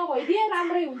कन्ट्याक्टै नभइदिए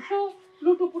राम्रै हुन्थ्यो।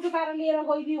 लुटुपुटु पारेर लिएर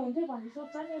गइदिए हुन्थ्यो भन्ने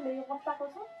सोच्छ नि यसले। यो कताको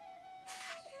छ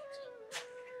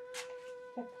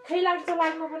खै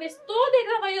लाग्न पनि यस्तो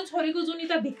देख्दा त यो छोरीको जुनी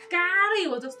त धिक्कारै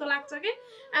हो जस्तो लाग्छ कि।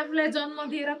 आफूलाई जन्म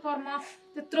दिएर कर्म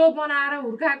त्यत्रो बनाएर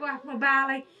हुर्काएको आफ्नो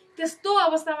बालाई त्यस्तो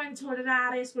अवस्थामा छोडेर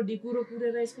आएर यसको ढिकुरो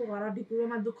पुरेर यसको घर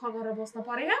ढिकुरोमा दुःख गरेर बस्न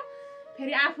परेको।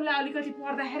 फेरि आफूलाई अलिकति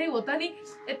पर्दाखेरि हो त नि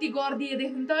यति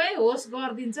गरिदिएदेखि त है होस्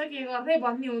गरिदिन्छ के गर्दै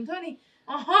भन्ने हुन्थ्यो नि।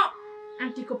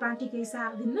 आन्टीको पार्टी केही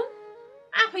साथ दिनु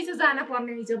आफै चाहिँ जान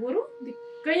पर्ने रहेछ बरु।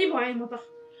 दिक्कै भएँ म त।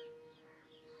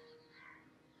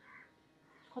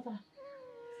 कता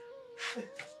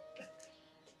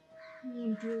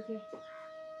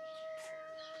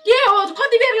के हो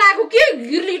कति बेर लाग्यो के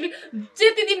घिर्ली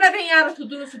चेती तिम्रो त्यही यहाँ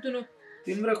सुतुनु।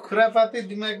 तिम्रो खुरापाती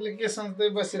दिमागले के सोच्दै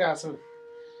बसिरहेछौ।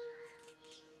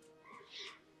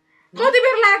 कति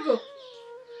बेर लाग्यो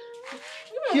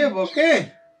के भयो के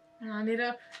हानेर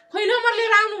खोइ नम्बर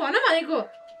लिएर आउनु भन भनेको।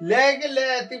 ल्याए कि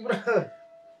ल्याए तिम्रो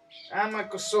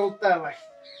आमाको सौतालाई।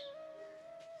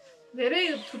 धेरै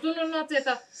थुतुनु नचे त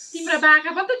तिम्रो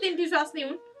बाका पनि त तिमी स्वास्नी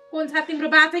हुन्। कोन छ तिम्रो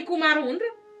बा चाहिँ कुमार हुन् र।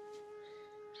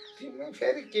 तिमी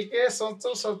फेरि के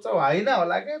सोच्छौ होइन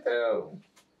होला के त्यो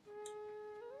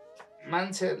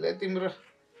मान्छेहरूले तिम्रो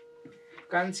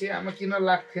कान्छी आमा किन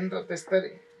लाग्थिन् र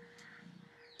त्यस्तरी।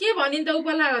 के भनिन् त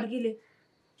उपल्ला घरकीले।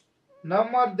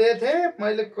 नम्बर दिएथे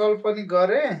मैले कल पनि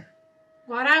गरेँ।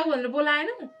 घर आऊ भनेर बोलाएन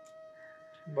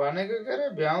भनेको के अरे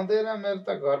भ्याउँदैन मेरो त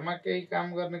घरमा केही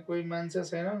काम गर्ने कोही मान्छे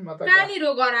छैन। म त कहाँनिर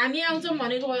हो घर हामी आउँछौँ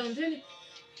भनेको भए हुन्थ्यो नि।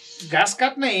 घाँस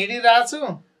काट्न हिँडिरहेको छु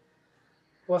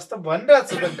कस्तो भनिरहेको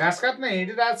छु त घाँस काट्न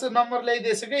हिँडिरहेको छु। नम्बर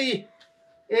ल्याइदिएछु कि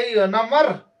यही हो नम्बर।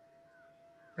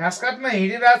 घाँस काट्न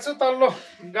हिँडिरहेको छु तल्लो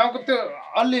गाउँको त्यो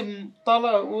अलि तल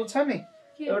ऊ छ नि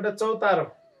एउटा चौतारो।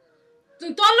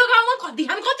 तल्लो गाउँमा कति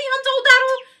खान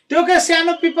चौतारो। त्यो के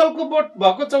सानो पिपलको बोट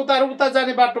भएको चौतारो उता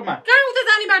जाने बाटोमा। कहाँ उता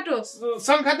जाने बाटो।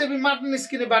 शङ्खादेवी माट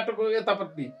निस्किने बाटोको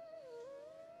यतापट्टि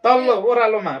तल्लो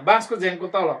ओह्रालोमा बाँसको झ्याङको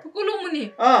तल कुलुमुनि।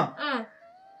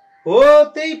 हो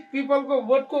त्यही पिपलको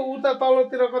बोटको उता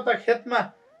तलतिरको त खेतमा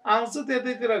आउँछु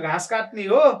त्यतैतिर घाँस काट्ने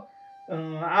हो।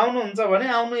 आउनुहुन्छ भने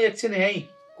आउनु एकछिन यहीँ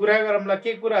कुरा गरौँला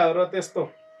के कुरा हो र त्यस्तो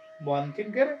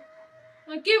भन्थिन् के अरे।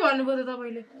 के भन्नुभयो त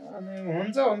तपाईँले। अनि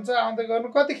हुन्छ आउँदै गर्नु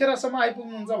कतिखेरसम्म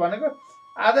आइपुग्नुहुन्छ भनेको।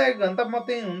 आधा 1 घन्टा म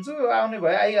त्यहीँ हुन्छु आउने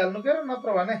भए आइहाल्नु के अरे नत्र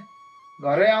भने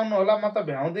घरै आउनु होला। म त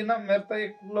भ्याउँदिनँ मेरो त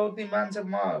एकलौती मान्छे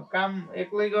म काम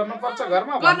एक्लै गर्नुपर्छ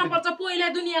घरमा गर्नुपर्छ। पहिला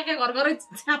दुनियाँका घर घरै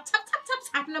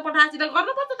छाप्न पठाएपछि त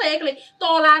गर्नुपर्छ त एक्लै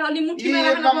तलाएर अलि मुठीमा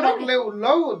राख्न पर्यो।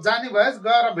 लौ जाने भएस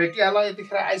गएर भेटिहाल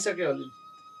यतिखेर आइसक्यो अलि।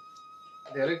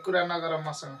 धेरै कुरा नगर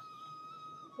मसँग।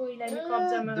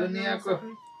 दुनियाँको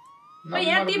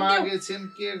नम्बर मागेछिन्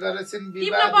के गरेछिन्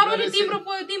विवाद गरेछिन्।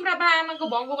 तिम्रो बा आमाको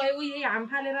भएको भए उही हाम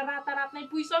फालेर रात नै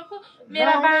पुइसक्यो।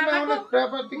 मेरा बा आमाको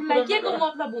के को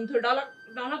मतलब हुन्थ्यो।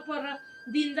 ढलक परेर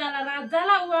दिन जाला रात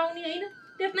जाला ऊ आउने होइन।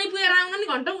 त्यतै पुगेर आउन नि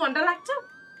घन्टा लाग्छ।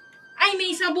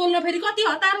 आइमेसा बोल्न फेरि कति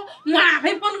हतार हो। म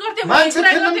आफै फोन गर्थेँ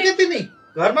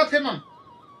घरमा थिएनन्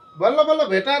बल्ल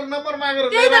भेटाएर नम्बर मागेर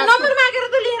नम्बर मागेर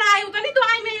त लिएर आयौ त नि। तँ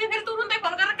आइमेले फेरि तुरुन्तै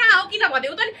फोन गरेर कहाँ हो किन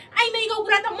भन्यौ त नि। आइमेको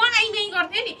कुरा त म आइमै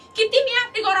गर्थेँ नि कि तिमी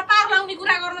आफै गएर पार लाउने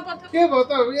कुरा गर्न पर्थ्यो। के भयो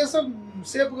त यसो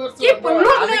सेभ गर्छु के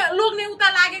लोग्ने उता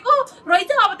लागेको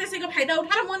रहेछ। अब त्यसैको फाइदा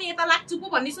उठाएर म नि यता लाग्छु पो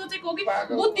भन्ने सोचेको हो कि।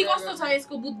 बुद्धि कस्तो छ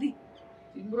यसको बुद्धि।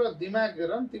 तिम्रो दिमाग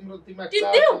हेर न तिम्रो दिमाग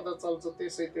चालभन्दा चल्छ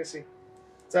त्यसै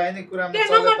चाहिने कुरामा त्यो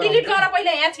नम्बर डिलिट गर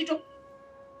पहिला यहाँ छिटो।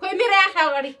 खोइ मेरो आँखा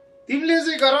अगाडि तिमीले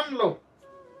चाहिँ गर न लौ।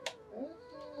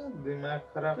 दिमाग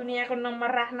खराब। दुनियाँको नम्बर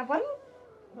राख्न पर्यो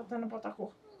पताको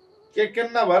के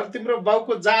नभएर तिम्रो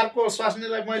बाउको जारको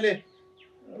स्वास्नीलाई मैले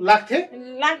लाग्थेँ।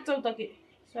 लाग्छौ त के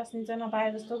स्वास्नी चाहिँ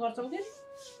नपाए जस्तो गर्छौ कि।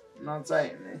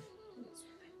 नचाहिने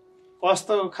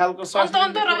कस्तो खालको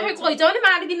अन्त राखेको हैछ भने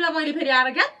मारिदिमला मैले फेरि आएर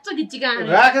ग्याच्च गिच्चिका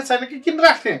राखेको छैन कि किन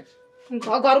राखे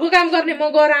घरको काम गर्ने म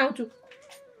गएर आउँछु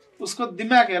उसको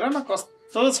दिमाग हेर न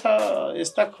कस्तो छ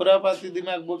यस्ता खुरापाती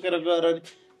दिमाग बोकेर गएर नि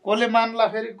कसले मान्ला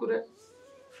फेरि कुरा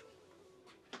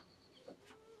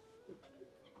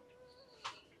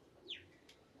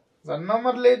झन्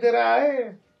नम्बर ल्याइदिएर आए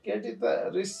केटी त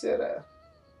रिसेर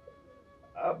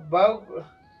बाउ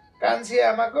कान्छी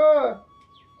आमाको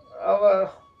अब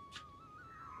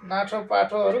नाठो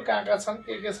पाठोहरू कहाँ छन्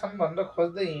के छन् भनेर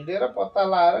खोज्दै हिँडेर पत्ता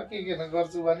लाएर के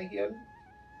गर्छु भने के हो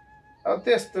अब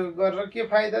त्यस्तो गरेर के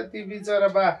फाइदा ती बिचरा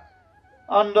बा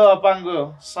अन्डो अपाङ्गो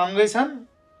सँगै छन्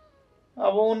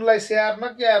अब उनलाई स्याहार्न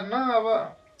क्यार्न अब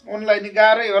उनलाई नि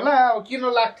गाह्रै होला अब किन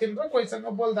लाग्थिन् र कोहीसँग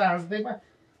बोल्दा हाँस्दैमा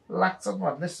लाग्छ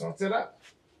भन्ने सोचेर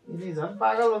यिनी झन्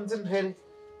पागल हुन्छन् फेरि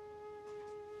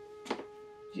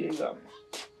के गर्नु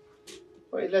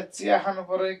पहिला चिया खानु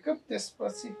परेको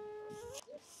त्यसपछि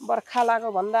बर्खा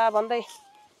लाग्यो भन्दै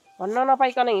भन्न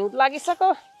नपाइकन हिउँद लागिसक्यो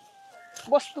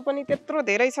वस्तु पनि त्यत्रो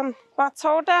धेरै छन्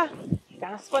 5-6 वटा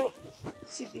घाँस पनि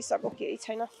सिद्धिसक्यो केही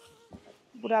छैन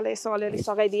बुढाले यसो अलिअलि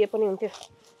सघाइदिए पनि हुन्थ्यो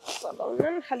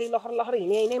सघाउनन् खालि लहर लहर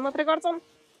हिँडे मात्रै गर्छन्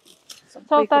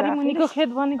चौतारी मुनिको खेत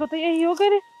भनेको त यही हो के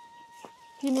रे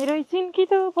तिनीहरू छिन् कि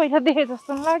त पहिला देखे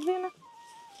जस्तो लाग्दैन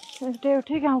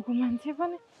एउटै गाउँको मान्छे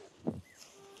पनि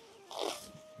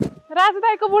राजु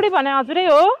दाइको बुढी भने हजुरै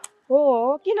हो हो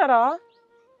किन र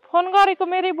फोन गरेको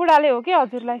मेरै बुढाले हो कि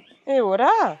हजुरलाई ए हो र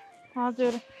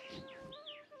हजुर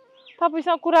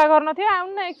तपाईँसँग कुरा गर्न थियो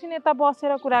आउनु न एकछिन यता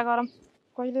बसेर कुरा गरौँ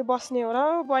कहिले बस्ने हो र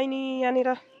बहिनी यहाँनिर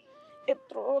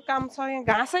यत्रो काम छ यहाँ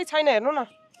घाँसै छैन हेर्नु न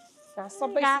घाँस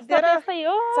सबै सिद्धेर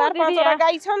 4-5 वटा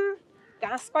गाई छन्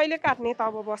घाँस कहिले काट्ने त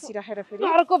अब बसिराखेर फेरि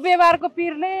घरको व्यवहारको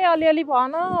पिरले अलिअलि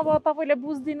भन अब तपाईँले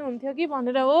बुझिदिनु हुन्थ्यो कि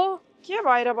भनेर हो के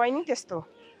भएर बहिनी त्यस्तो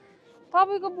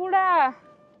तपाईँको बुढा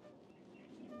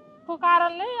को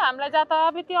कारणले हामीलाई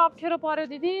जाताबिती अप्ठ्यारो पर्यो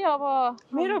दिदी अब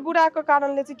मेरो बुढाको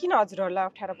कारणले चाहिँ किन हजुरहरूलाई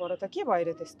अप्ठ्यारो पर्यो त के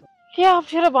भएर त्यस्तो के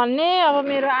अप्ठ्यारो भन्ने अब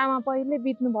मेरो आमा पहिले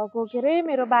बित्नु भएको के अरे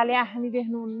मेरो बाले आँखा नि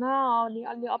देख्नुहुन्न अनि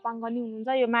अलि अपाङ्ग नि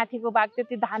हुनुहुन्छ यो माथिको भाग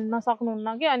त्यति धान्न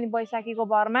सक्नुहुन्न कि अनि बैशाखीको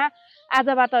भरमा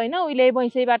आजबाट होइन उहिले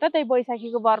बैसैबाट त्यही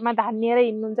बैशाखीको भरमा धानिएर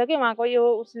हिँड्नुहुन्छ कि उहाँको यो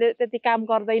उसले त्यति काम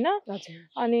गर्दैन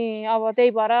अनि अब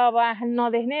त्यही भएर अब आँखा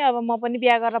नदेख्ने अब म पनि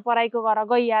बिहा गरेर पराईको घर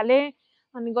गइहालेँ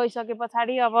अनि गइसके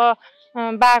पछाडि अब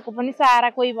बाको पनि सहारा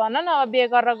कोही भनन् अब बिहे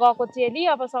गरेर गएको चेली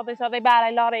अब सधैँ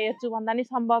बालाई लहर हेर्छु भन्दा नि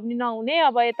सम्भव नि नहुने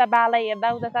अब यता बालाई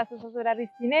हेर्दा उता सासू ससुरा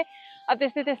रिसिने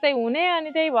त्यस्तै हुने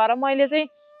अनि त्यही भएर मैले चाहिँ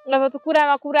अब त्यो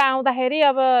कुरामा कुरा आउँदाखेरि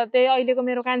अब त्यही अहिलेको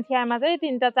मेरो कान्छी आमा चाहिँ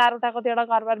 3-4 वटाको एउटा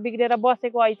घरबार बिग्रेर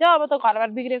बसेको हैछ अब त्यो घरबार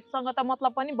बिग्रेकोसँग त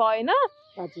मतलब पनि भएन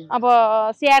अब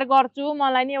स्याहार गर्छु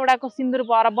मलाई नि एउटाको सिन्दुर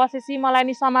भएर बसेपछि मलाई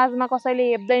नि समाजमा कसैले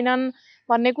हेप्दैनन्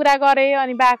भन्ने कुरा गरे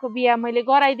अनि बाको बिहा मैले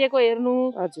गराइदिएको हेर्नु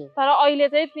तर अहिले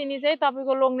चाहिँ तिनी चाहिँ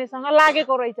तपाईको लोग्नेसँग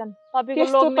लागेको रहेछन्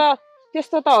तपाईको लोग्ने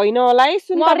त्यस्तो त होइन होला है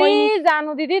सुन्दा बहिनी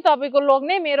जानु दिदी तपाईको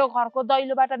लोग्ने मेरो घरको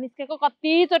दैलोबाट निस्केको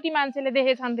कतिचोटी मान्छेले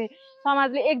देखेछन् रे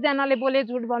समाजले एकजनाले बोले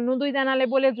झुट भन्नु दुईजनाले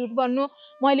बोले झुट भन्नु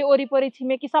मैले वरिपरि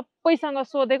छिमेकी सबैसँग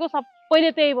सोधेको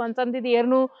सबैले त्यही भन्छन् दिदी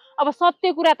हेर्नु अब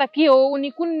सत्य कुरा त के हो उनी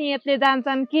कुन नियतले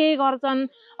जान्छन् के गर्छन्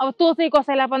अब त्यो चाहिँ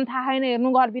कसैलाई पनि थाहा छैन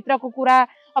हेर्नु घरभित्रको कुरा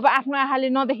अब आफ्नो आँखाले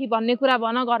नदेखि भन्ने कुरा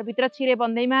भन घरभित्र छिरे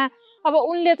भन्दैमा अब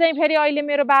उनले चाहिँ फेरि अहिले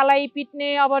मेरो बालाई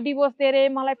पिट्ने अब डिभोर्स दिए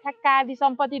मलाई फ्याक्का आदि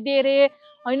सम्पत्ति दिए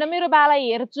होइन मेरो बालाई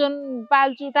हेर्छुन्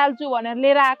पाल्छु टाल्छु भनेर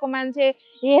लिएर आएको मान्छे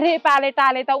हेरे पाले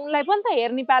टाले त उनलाई पनि त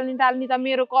हेर्ने पाल्ने टाल्ने त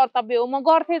मेरो कर्तव्य हो म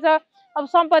गर्थेछ अब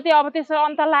सम्पत्ति अब त्यसो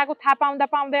अन्त लागेको थाहा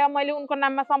पाउँदै अब मैले उनको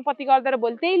नाममा सम्पत्ति गरिदिएर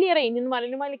भोलि त्यही लिएर हिँड्नु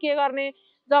भने मैले के गर्ने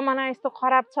जमाना यस्तो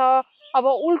खराब छ अब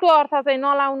उल्टो अर्थ चाहिँ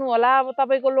नलाउनु होला अब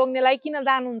तपाईँको लोग्नेलाई किन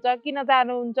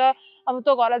जानुहुन्छ अब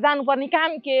त्यो घर जानुपर्ने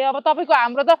काम के अब तपाईँको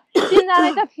हाम्रो त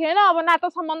चिनजानै त थिएन अब नातो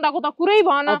सम्बन्धको त कुरै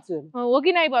भएन हो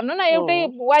कि नै भन्नु न एउटै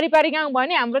वारिपारी गाउँ भयो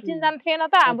नि हाम्रो चिनजान थिएन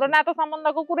त हाम्रो नातो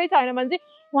सम्बन्धको कुरै छैन भने चाहिँ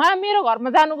उहाँ मेरो घरमा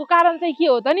जानुको कारण चाहिँ के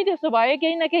हो त नि त्यसो भयो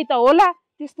केही न केही त होला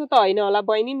त्यस्तो त होइन होला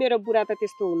बहिनी मेरो बुढा त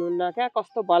त्यस्तो हुनुहुन्न क्या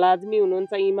कस्तो भलादमी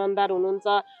हुनुहुन्छ इमानदार हुनुहुन्छ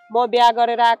म बिहा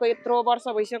गरेर आएको यत्रो वर्ष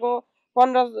भइसक्यो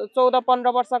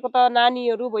 14-15 वर्षको त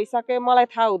नानीहरू भइसके मलाई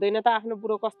थाहा हुँदैन त आफ्नो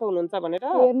बुढो कस्तो हुनुहुन्छ भनेर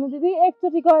हेर्नु दिदी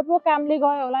एकचोटि गए पो कामले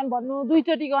गयो होला नि भन्नु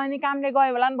दुईचोटि गयो नि कामले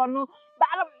गयो होला नि भन्नु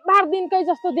बार दिनकै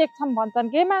जस्तो देख्छन् भन्छन्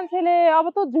के मान्छेले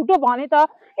अब त झुटो भने त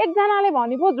एकजनाले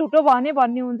भने पो झुटो भने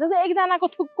भन्ने हुन्छ त एकजनाको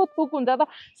थुकको थुक हुन्छ त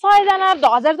 100 जना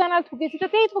 1000 जना थुकेपछि त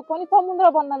त्यही थुक पनि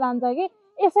समुद्र बन्न जान्छ कि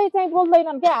यसै चाहिँ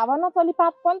बोल्दैनन् के हावा नचली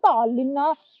पात पनि त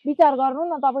हल्लिन्न विचार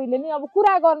गर्नु न तपाईँले नि अब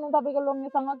कुरा गर्नु तपाईँको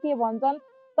लोग्नेसँग के भन्छन्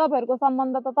तपाईँहरूको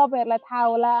सम्बन्ध त तपाईँहरूलाई थाहा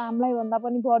होला हामीलाई भन्दा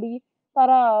पनि बढी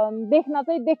तर देख्न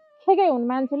चाहिँ देखेकै हुन्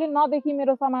मान्छेले नदेखि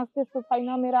मेरो समाज त्यस्तो छैन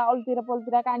मेरा अल्तिर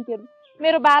पल्तिरका आन्टीहरू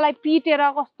मेरो बालाई पिटेर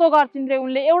कस्तो गर्छिन् रे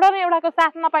उनले एउटा न एउटाको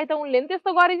साथ नपाइ त उनले नि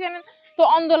त्यस्तो गरिसेनन् त्यो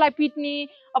अन्धोलाई पिट्ने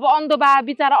अब अन्धो बा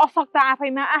बिचरा अशक्त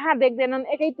आफैमा आँखा देख्दैनन्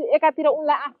एकातिर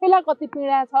उनलाई आफैलाई कति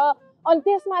पीडा छ अनि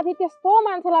त्यसमाथि त्यस्तो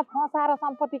मान्छेलाई फसाएर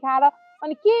सम्पत्ति खाएर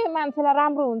अनि के मान्छेलाई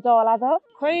राम्रो हुन्छ होला त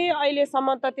खै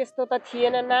अहिलेसम्म त त्यस्तो त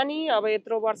थिएन नानी अब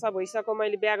यत्रो वर्ष भइसक्यो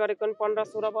मैले बिहा गरेको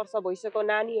 15-16 वर्ष भइसक्यो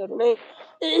नानीहरू नै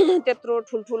त्यत्रो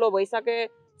ठुल्ठुलो भइसके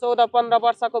 14-15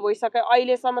 वर्षको भइसक्यो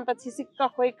अहिलेसम्म त छिसिक्क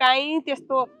खोइ काहीँ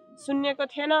त्यस्तो सुन्नेको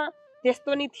थिएन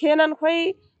त्यस्तो नि थिएनन् खोइ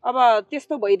अब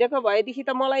त्यस्तो भइदिएको भएदेखि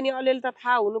त मलाई नि अलिअलि त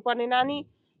थाहा हुनुपर्ने नानी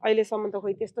अहिलेसम्म त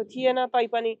खोइ त्यस्तो थिएन तै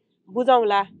पनि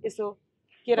बुझौँला यसो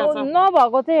के रहेछ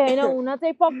नभएको चाहिँ होइन हुन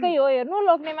चाहिँ पक्कै हो हेर्नु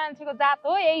लोग्ने मान्छेको जात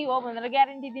हो यही हो भनेर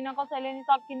ग्यारेन्टी दिन कसैले नि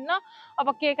सकिन्न अब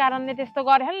के कारणले त्यस्तो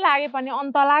गरे नि लागे पनि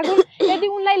अन्त लागुन् यदि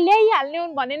उनलाई ल्याइहाल्ने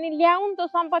हुन् भने नि ल्याउन् त्यो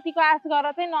सम्पत्तिको आश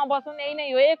गरेर चाहिँ नबसुन् यही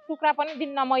नै हो एक टुक्रा पनि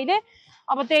दिन्न मैले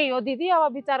अब त्यही हो दिदी अब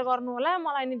विचार गर्नु होला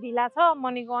मलाई नि ढिला छ म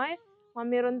नि गएँ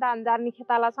मेरो नि त अन्जार्नी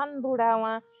खेताला छन् बुढा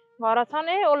उहाँ घर छन्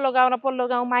ओल्लो गाउँ र पल्लो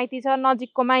गाउँ माइती छ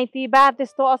नजिकको माइती बा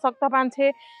त्यस्तो अशक्त मान्छे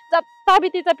जता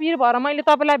बिति चाहिँ पिर भएर मैले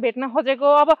तपाईँलाई भेट्न खोजेको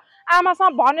अब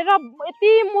आमासँग भनेर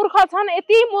यति मूर्ख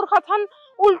छन्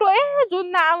उल्टो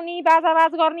जुन आउने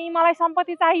बाजाबाज गर्ने मलाई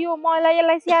सम्पत्ति चाहियो मलाई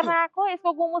यसलाई स्याहार्न आएको यसको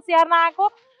गुमु स्याहार्न आएको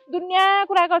दुनियाँ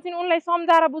कुरा गर्छिन् उनलाई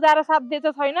सम्झाएर बुझाएर साध्य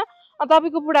चाहिँ छैन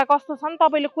तपाईँको बुढा कस्तो छन्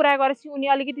तपाईँले कुरा गरेपछि उनी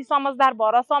अलिकति समझदार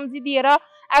भएर सम्झिदिएर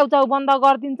आउजाउ बन्द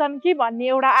गरिदिन्छन् कि भन्ने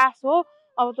एउटा आश हो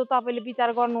अब त तपाईँले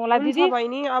विचार गर्नु होला दिदी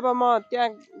बहिनी अब म त्यहाँ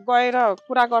गएर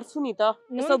कुरा गर्छु नि त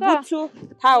यसो बुझ्छु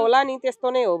थाहा होला नि त्यस्तो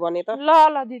नै हो भने त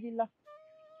ल दिदी ल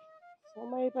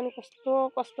समय पनि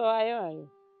कस्तो आयो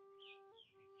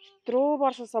यत्रो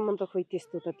वर्षसम्म त खोइ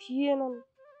त्यस्तो त थिएनन्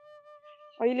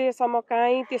अहिलेसम्म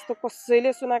काहीँ त्यस्तो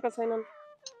कसैले सुनाएको छैनन्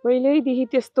पहिल्यैदेखि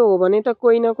त्यस्तो हो भने त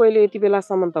कोही न कोहीले यति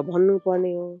बेलासम्म त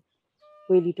भन्नुपर्ने हो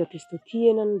पहिले त त्यस्तो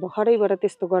थिएनन् भर्खरैबाट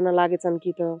त्यस्तो गर्न लागेछन्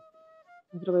कि त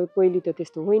पहिले त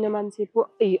त्यस्तो होइन मान्छे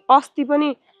अस्ति पनि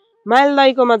माइल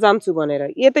दाइकोमा जान्छु भनेर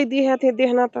यतै देखाएको थिएँ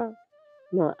देख्न त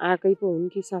न आएकै पो हुन्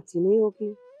कि साँच्ची नै हो कि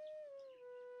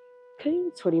खै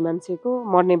छोरी मान्छेको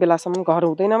मर्ने बेलासम्म घर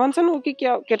हुँदैन भन्छन् हो कि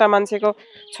केटा मान्छेको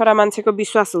छोरा मान्छेको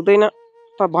विश्वास हुँदैन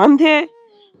त भन्थे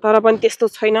तर पनि त्यस्तो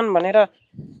छैनन् भनेर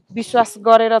विश्वास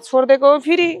गरेर छोडिदिएको हो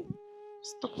फेरि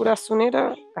यस्तो कुरा सुनेर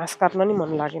घाँस काट्न नि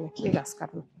मन लागेन के घाँस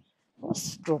काट्नु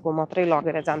टोको मात्रै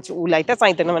लगेर जान्छु उसलाई त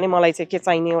चाहिँदैन भने मलाई चाहिँ के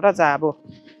चाहिने हो र जा अब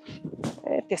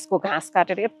त्यसको घाँस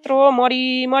काटेर यत्रो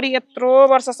मरी यत्रो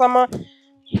वर्षसम्म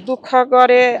दुःख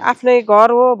गरे आफ्नै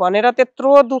घर हो भनेर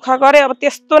त्यत्रो दुःख गरे अब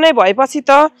त्यस्तो नै भएपछि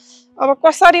त अब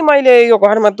कसरी मैले यो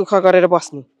घरमा दुःख गरेर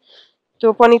बस्ने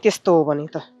त्यो पनि त्यस्तो हो भने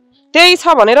त त्यही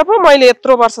छ भनेर पो मैले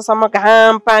यत्रो वर्षसम्म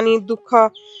घाम पानी दुःख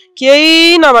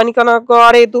केही नभनिकन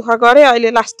गरे दुःख गरे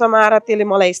अहिले लास्टमा आएर त्यसले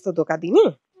मलाई यस्तो धोका दिने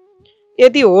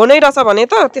यदि हो नै रहेछ भने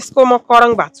त त्यसको म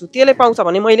करङ भाग्छु त्यसले पाउँछ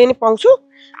भने मैले नि पाउँछु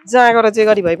जहाँ गएर जे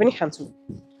गरी भए पनि खान्छु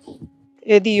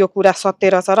यदि यो कुरा सत्य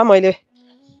रहेछ र मैले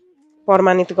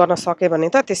प्रमाणित गर्न सके भने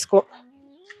त त्यसको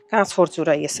कहाँ छोड्छु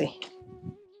र यसै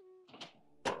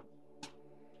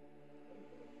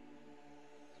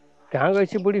कहाँ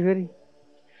गएछ बुढी फेरि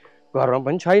घरमा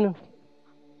पनि छैन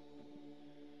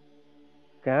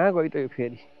कहाँ गइ त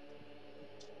फेरि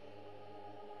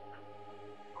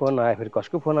फोन आयो फेरि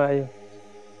कसको फोन आयो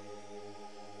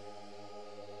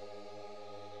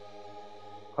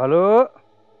हेलो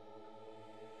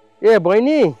ए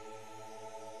बहिनी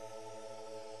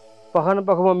पखान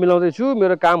म मिलाउँदैछु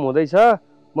मेरो काम हुँदैछ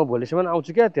म भोलिसम्म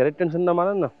आउँछु क्या धेरै टेन्सन नमान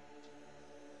न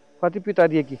कति पिता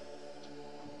दिए कि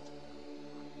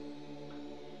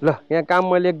ल यहाँ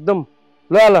काम मैले एकदम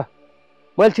ल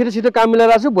मैले छिटो काम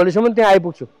मिलाएर छु भोलिसम्म त्यहाँ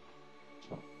आइपुग्छु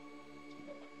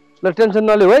ल टेन्सन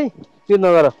नलेऊ है पिर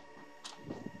नगर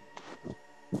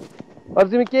अरू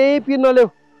तिमी केही पिर नलेऊ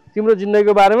तिम्रो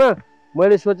जिन्दगीको बारेमा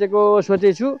मैले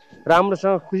सोचेकै छु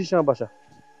राम्रोसँग खुसीसँग बस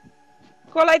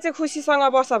कसलाई चाहिँ खुसीसँग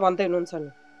बस भन्दै हुनुहुन्छ नि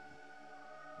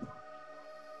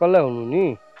कसलाई हुनु नि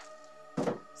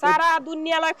सारा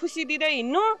दुनियाँलाई खुसी दिँदै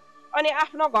हिँड्नु अनि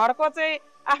आफ्नो घरको चाहिँ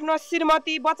आफ्नो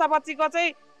श्रीमती बच्चा बच्चीको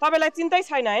चाहिँ तपाईँलाई चिन्तै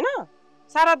छैन होइन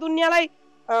सारा दुनियाँलाई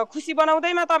खुसी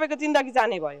बनाउँदैमा तपाईँको जिन्दगी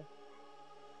जाने भयो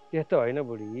त्यस्तो होइन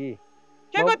बुढी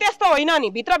के को त्यस्तो होइन नि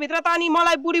भित्रभित्र त अनि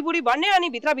मलाई बुढी भन्ने अनि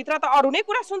भित्रभित्र त अरू नै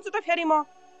कुरा सुन्छु त फेरि म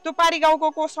त्यो पारी गाउँको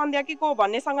को सन्ध्या कि को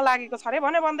भन्नेसँग लागेको छ अरे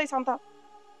भने भन्दैछन् त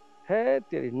हे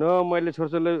तेरी न मैले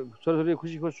छोराछोरी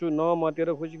खुसी खोज्छु न म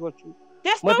तेरो खुसी खोज्छु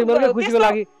म तिमीहरुकै खुसीको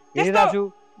लागि हिँडिरहेको छु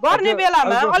गर्ने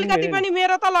बेलामा अलिकति पनि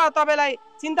मेरो त ल तपाईलाई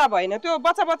चिन्ता भएन त्यो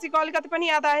बच्चा बच्चीको अलिकति पनि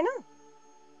याद आएन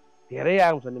धेरै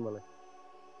आउँछ नि मलाई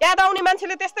याद आउने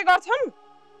मान्छेले त्यस्तै गर्छन्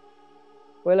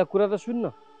पहिला कुरा त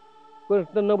सुन्न कुरा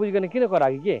त नबुझिकन किन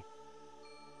कराकी के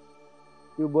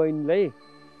त्यो बहिनीलाई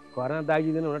घरमा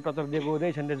दाइजो दिनु भनेर टचक दिएको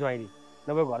नै छन् ज्वाइँले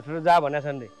नभए घर छोडेर जा भनेको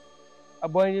छन् रे अब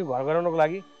बहिनी घर गराउनको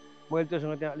लागि मैले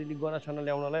त्योसँग त्यहाँ अलिअलि गनासना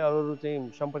ल्याउनलाई अरू चाहिँ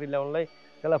सम्पत्ति ल्याउनलाई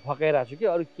त्यसलाई फकाइरहेको छु कि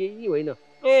अरू केही होइन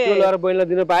त्यो लगाएर बहिनीलाई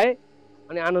दिन पाएँ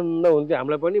अनि आनन्द हुन्थ्यो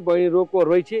हामीलाई पनि बहिनी रोगको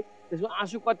रोइछे त्यसमा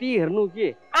आँसु कति हेर्नु के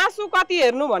आँसु कति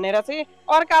हेर्नु भनेर चाहिँ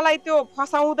अर्कालाई त्यो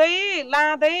फसाउँदै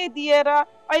लाँदै दिएर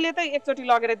अहिले त एकचोटि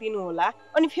लगेर दिनु होला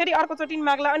अनि फेरि अर्कोचोटि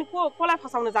माग्ला अनि कसलाई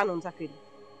फसाउन जानुहुन्छ फेरि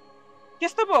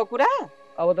त्यस्तो पो हो कुरा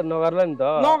अब त नगर्ला नि त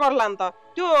नगर्ला नि त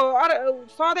त्यो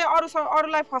सधैँ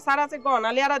अरूलाई फसाएर चाहिँ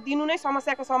गहना ल्याएर दिनु नै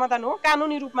समस्याको समाधान हो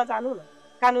कानुनी रूपमा जानु न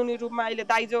कानुनी रूपमा अहिले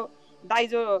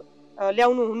दाइजो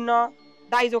ल्याउनु हुन्न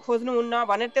दाइजो खोज्नुहुन्न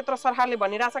भनेर त्यत्रो सरकारले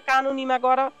भनिरहेछ कानुनीमा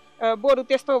गएर बरु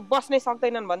त्यस्तो बस्नै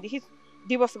सक्दैनन् भनेदेखि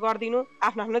डिभोर्स गरिदिनु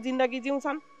आफ्नो आफ्नो जिन्दगी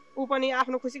जिउँछन् ऊ पनि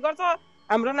आफ्नो खुसी गर्छ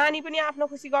हाम्रो नानी पनि आफ्नो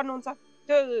खुसी गर्नुहुन्छ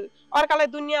त्यो अर्कालाई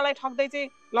दुनियाँलाई ठग्दै चाहिँ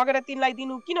लगेर तिनलाई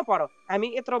दिनु किन पर्यो हामी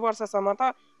यत्रो वर्षसम्म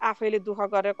त आफैले दुःख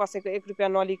गरेर कसैको 1 रुपियाँ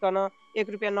नलिकन 1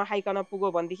 रुपियाँ नखाइकन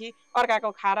पुग्यो भनेदेखि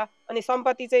अर्काको खाएर अनि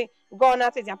सम्पत्ति चाहिँ गहना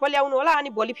चाहिँ झ्याप्प ल्याउनु होला अनि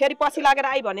भोलि फेरि पछि लागेर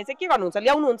आइ भने चाहिँ के गर्नुहुन्छ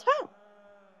ल्याउनुहुन्छ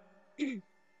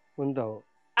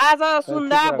आज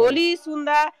सुन्दा भोलि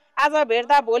सुन्दा आज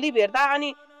भेट्दा भोलि भेट्दा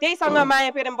अनि त्यहीसँग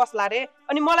माया प्रेम बस्ला रे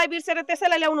अनि मलाई बिर्सेर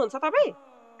त्यसैलाई ल्याउनुहुन्छ तपाईँ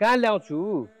कहाँ ल्याउँछु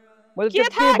के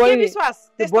थाहा के विश्वास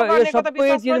त्यस्तो गर्नेको त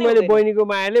विश्वास पनि मैले बहिनीको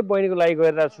मायाले बहिनीको लागि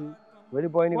गरिरहेको छु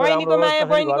बहिनीको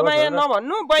माया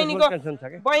नभन्नु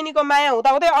बहिनीको माया हुँदा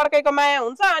हुँदै अर्कैको माया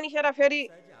हुन्छ अनि फेरि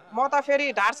म त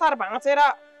फेरि ढाडसार भाँचेर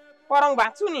परङ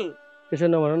भाँच्छु नि त्यसो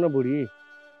नभन न बुढी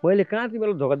मैले कहाँ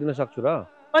तिमीलाई धोका दिन सक्छु र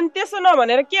अनि त्यसो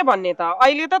नभनेर के भन्ने त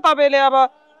अहिले त तपाईँले अब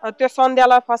त्यो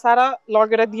सन्ध्यालाई फसाएर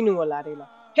लगेर दिनु होला अरे ल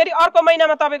फेरि अर्को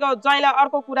महिनामा तपाईँको ज्वाइँलाई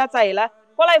अर्को कुरा चाहिएला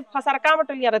कसलाई फसाएर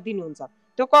कहाँबाट ल्याएर दिनुहुन्छ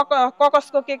त्यो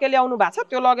ककसको के ल्याउनु भएको छ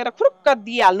त्यो लगेर खुरुक्क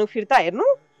दिइहाल्नु फिर्ता हेर्नु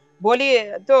भोलि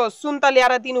त्यो सुन त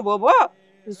ल्याएर दिनुभयो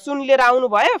भयो सुन लिएर आउनु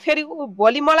भयो फेरि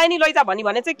भोलि मलाई नि लैजा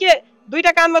भने चाहिँ के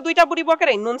दुईटा कानमा दुईटा बुढी बोकेर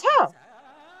हिँड्नुहुन्छ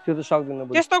त्यो त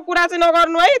सक्दैन त्यस्तो कुरा चाहिँ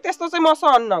नगर्नु है त्यस्तो चाहिँ म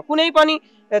सहन्न कुनै पनि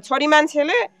छोरी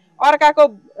मान्छेले अर्काको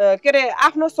के अरे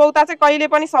आफ्नो सौता चाहिँ कहिले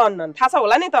पनि सहन्न थाहा छ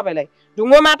होला नि तपाईँलाई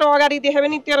ढुङ्गो माटो अगाडि देख्यो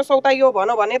भने तेरो सौता यो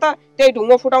भन भने त त्यही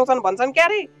ढुङ्गो फुटाउँछन् भन्छन्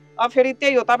क्यारे अब फेरि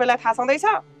त्यही हो तपाईँलाई थाहा छँदैछ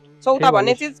सौता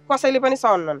भन्ने चिज कसैले पनि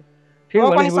सहन्नन्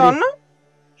म पनि सहन्न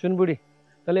सुन बुढी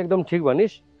तैँले एकदम ठिक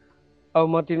भनिस् अब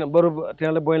म बरु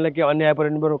तिनीहरूलाई बहिनीलाई के अन्याय पऱ्यो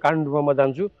भने बरु कानुन रूपमा म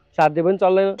जान्छु साध्य पनि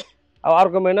चल्दैन अब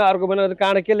अर्को महिना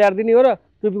काँडा के ल्याएर दिने हो र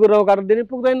टुपीको रौँ काटेर दिने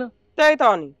पुग्दैन त्यही त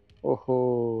अनि ओहो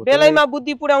बेलैमा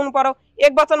बुद्धि पुर्याउनु पर्यो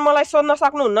एक वचन मलाई सोध्न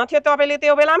सक्नुहुन्न थियो तपाईँले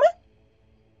त्यो बेलामा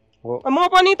म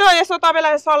पनि त यसो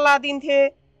तपाईँलाई सल्लाह दिन्थे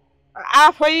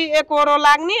आफै एकहोरो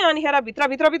लाग्ने अनि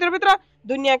भित्र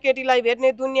दुनियाँ केटीलाई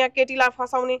भेट्ने दुनियाँ केटीलाई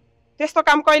फसाउने त्यस्तो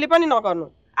काम कहिले पनि नगर्नु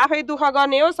आफै दुःख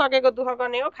गर्ने हो सकेको दुःख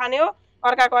गर्ने हो खाने हो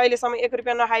अर्काको अहिलेसम्म 1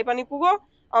 रुपियाँ नखाइ पनि पुग्यो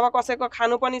अब कसैको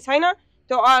खानु पनि छैन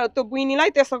त्यो बुइनीलाई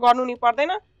त्यस्तो गर्नु नि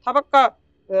पर्दैन थपक्क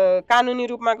कानुनी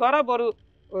रूपमा गर बरु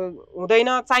हुँदैन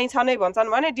चाहिन्छ नै भन्छन्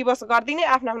भने डिभोर्स गरिदिने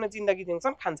आफ्नो जिन्दगी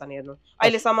जिउँछन् खान्छन् हेर्नु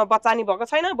अहिलेसम्म बच्चा नि भएको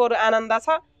छैन बरु आनन्द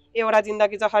छ एउटा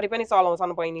जिन्दगी जसरी पनि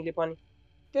चलाउँछन् बहिनीले पनि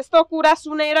त्यस्तो कुरा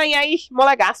सुनेर यहाँ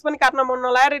मलाई घाँस पनि काट्न मन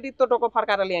नलाएर रित्तो टोको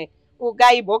फर्काएर ल्याएँ ऊ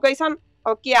गाई भोकै छन्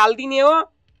अब के हालिदिने हो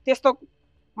त्यस्तो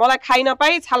मलाई खाइ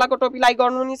नपाई छालाको टोपीलाई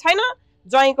गर्नु नि छैन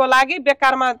ज्वाइँको लागि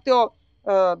बेकारमा त्यो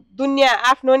दुनियाँ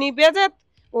आफ्नो नि बेजेत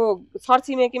ऊ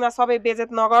छरछिमेकीमा सबै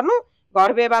बेजेत नगर्नु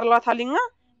घर व्यवहार लथालिङ्ग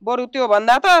बरु त्यो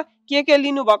भन्दा त के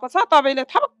लिनु भएको छ तपाईँले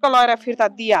थपक्क लगेर फिर्ता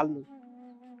दिइहाल्नु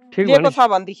दिएको छ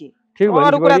भनेदेखि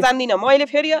अरू कुरा जान्दिनँ मैले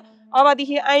फेरि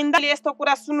अबदेखि आइन्दाले यस्तो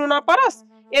कुरा सुन्नु नपरोस्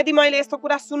यदि मैले यस्तो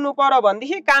कुरा सुन्नु पर्यो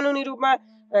भनेदेखि कानुनी रूपमा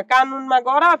कानुनमा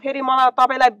गएर फेरि मलाई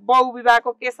तपाईँलाई बहु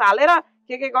विवाहको केस हालेर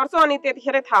के गर्छु अनि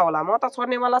त्यतिखेरै थाहा होला म त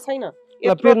छोड्नेवाला छैन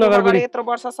यत्रो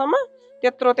वर्षसम्म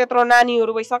त्यत्रो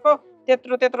नानीहरू भइसक्यो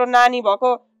त्यत्रो नानी भएको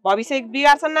भविष्य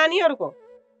बिगार्छन् नानीहरूको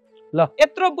ल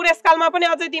यत्रो बुढेसकालमा पनि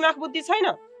अझै दिमाग बुद्धि छैन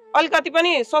अलिकति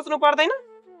पनि सोच्नु पर्दैन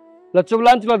ल चुप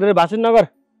लान्छु ल धेरै भाषण नगर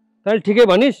तैँले ठिकै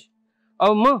भनिस्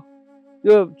अब म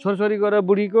यो छोरछोरी गरेर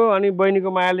बुढीको अनि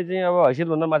बहिनीको मायाले चाहिँ अब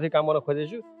हैसियतभन्दा माथि काम गर्न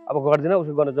खोजेछु अब गर्दिनँ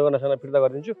उसको गर्न जगनासँग फिर्ता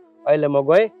गरिदिन्छु अहिले म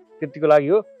गएँ त्यतिको लागि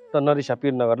हो त नरिसा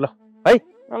पिर नगर ल है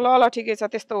ल ठिकै छ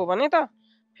त्यस्तो हो भने त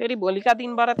फेरि भोलिका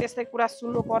दिनबाट त्यस्तै कुरा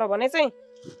सुन्नु पर्यो भने चाहिँ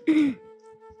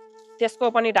त्यसको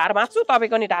पनि ढाड बाँच्छु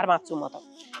तपाईँको नि ढाड बाँच्छु म त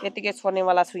यतिकै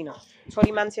छोड्नेवाला छुइनँ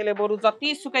छोरी मान्छेले बरु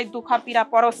जतिसुकै दुःख पीडा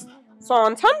परोस्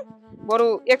सहन्छन् बरु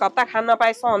 1 हप्ता खान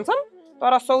नपाए सहन्छन्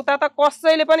तर सौता त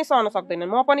कसैले पनि सहन सक्दैन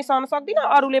म पनि सहन सक्दिनँ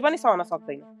अरूले पनि सहन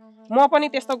सक्दैन म पनि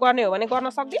त्यस्तो गर्ने हो भने गर्न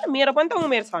सक्दिनँ मेरो पनि त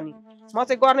उमेर छ नि म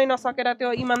चाहिँ गर्नै नसकेर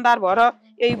त्यो इमान्दार भएर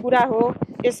यही बुढा हो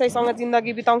यसैसँग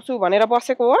जिन्दगी बिताउँछु भनेर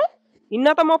बसेको हो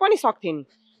हिँड्न त म पनि सक्थेँ नि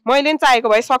मैले नि चाहेको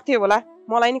भए सक्थेँ होला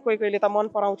मलाई नि कोही कोहीले त मन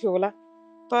पराउँथ्यो होला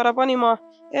तर पनि म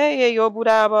यही हो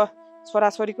बुढा अब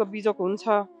छोराछोरीको बिजोक हुन्छ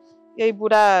यही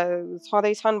बुढा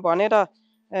छँदैछन् भनेर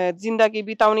जिन्दगी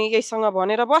बिताउने यहीसँग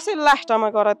भनेर बसे लास्टमा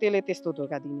गएर त्यसले त्यस्तो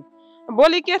धोका दिने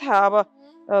भोलि के थाहा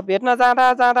अब भेट्न जाँदा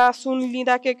जाँदा सुन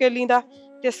लिँदा के लिँदा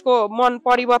त्यसको मन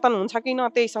परिवर्तन हुन्छ कि न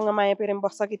त्यहीसँग माया प्रेम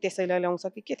बस्छ कि त्यसैलाई ल्याउँछ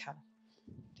कि के थाहा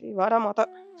त्यही भएर म त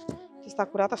त्यस्ता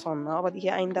कुरा त सुन्न अबदेखि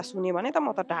आइन्दा सुने भने त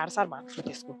म त ढाडसार भाग्छु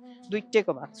त्यसको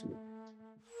दुइटेको भाग्छु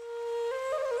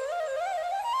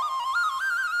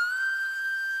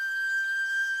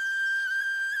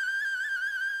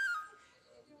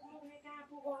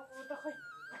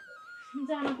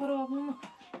जानु पर्यो अब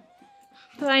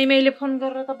त मैले फोन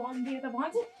गरेर त भनिदिए त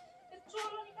भन्छ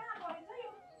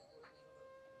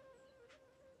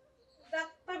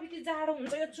जताबिति जाडो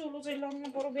हुन्छ यो चोलो चाहिँ लगाउनु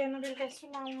पर्यो बिहान बेलुका यसो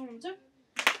लाउनु हुन्छ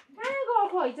कहाँ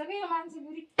गएको हैछ क्या यो मान्छे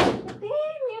फेरि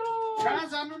त्यही मेरो कहाँ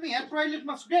जानु नि यहाँ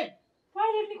टोयलेटमा छु के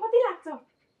टोयलेट नि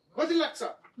कति लाग्छ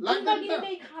लाग्दैन त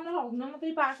त्यही खाना लाउन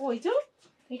मात्रै पाएको हैछ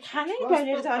त्यही खानै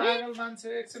टोयलेट छ अरे पागल मान्छे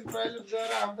एकछिन टोयलेट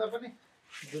गएर आउँदा पनि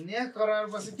दुनिया करार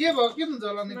बसे के भयो किन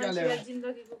जला निकाल्यो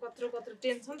जिन्दगीको कत्रो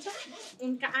टेन्सन छ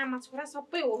उनका आमा छोरा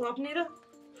सबै हो अपनेर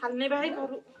हाल्ने बाहेक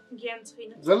अरू ज्ञान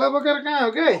छैन जला बोकेर कहाँ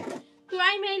हो के त्यो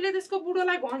मैले त्यसको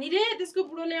बुढोलाई भनिरे त्यसको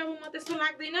बुढोले अब म त्यस्तो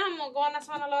लाग्दैन म गहना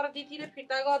सना लर दिदीले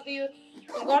फिर्ता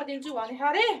गरिदिन्छु भने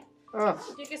अरे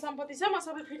के सम्पत्ति छ म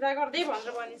सबै फिर्ता गर्दै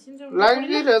भनेर भनिसिन्छु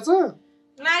लागिरहेछ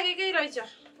लागेकै रहेछ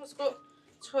उसको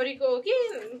छोरीको हो कि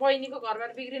बहिनीको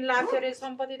घरबाट बिग्रिन लाग्थ्यो अरे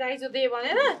सम्पत्ति दाइजो दे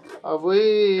भनेर अब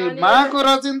माको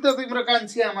रचिन त तिम्रो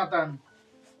कान्छी आमा त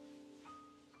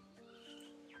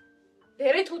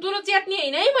धेरै थुतुलो च्याट्ने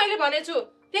हैन है मैले भनेछु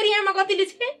तेरी आमा कतिले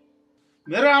छ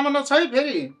मेरो आमा न छै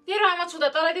फेरि तेरो आमा छु त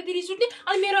तँलाई त्यति रिस उठ्ने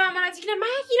अनि मेरो आमालाई चाहिँ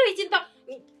माकी रहेछ नि त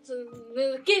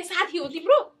के साथी हो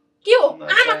तिम्रो के हो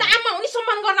आमा त आमा हो नि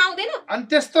सम्मान गर्न आउँदैन अनि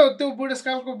त्यस्तो त्यो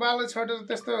बुढेसकालको बालै छोडेर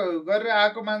त्यस्तो गरेर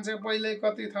आएको मान्छे पहिल्यै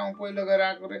कति ठाउँ पहिलो गरेर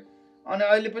आएको रे अनि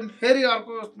अहिले पनि फेरि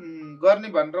अर्को गर्ने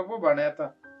भनेर पो भने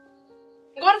त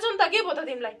गर्छन् त के भयो त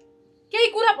तिमीलाई केही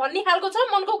कुरा भन्ने खालको छ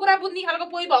मनको कुरा बुझ्ने खालको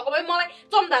पोइ भएको भए मलाई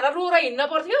चम्धारा रोएर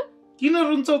हिँड्न पर्थ्यो किन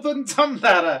रुन्छौ त नि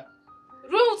चम्धारा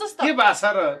रोउँछस् त के भाषा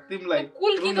र तिमीलाई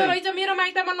कुल किदो रहेछ मेरो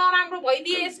माइतमा नराम्रो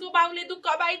भइदिए यसको बाउले दुःख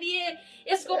पाइदिए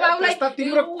यसको बाउलाई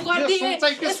तिम्रो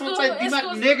सोचाइ दिमाग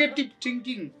नेगेटिभ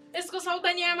थिंकिङ यसको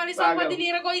सौतानी आमाले सम्पत्ति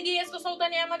लिएर गइदिए यसको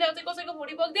सौतानी आमाले अझै कसैको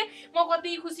भुडी बोक्दे म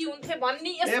कति खुसी हुन्थे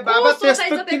भन्ने ए बाबा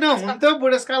त्यस्तो किन हुन्थ्यो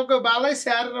बुढेसकालको बालै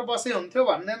स्याहारेर बसे हुन्थ्यो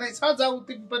भन्ने नै छ जाऊ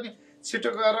तिमी पनि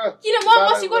छिटो गएर किन म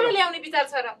बसी कोले ल्याउने विचार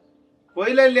छ र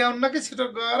पहिला ल्याउन कि छिटो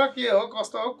गएर के हो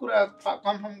कस्तो हो कुरा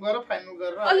कन्फर्म गर फाइनल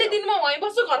गरेर अलि दिन म वही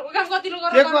बस्छु घरको काम कतिलो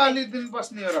गरेर केको अलि दिन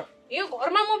बस्ने हो र यो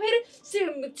घरमा म फेरि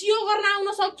चियो गर्न आउन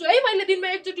सक्छु है मैले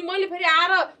दिनमा एकचोटी मैले फेरि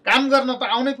आएर काम गर्न त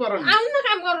आउनै पर्यो नि आउन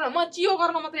काम गर्न म चियो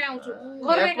गर्न मात्रै आउँछु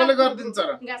घरमै कसले गर्दिन्छ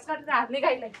र घाँस काटेर हाल्ने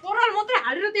गाईलाई पराल मात्रै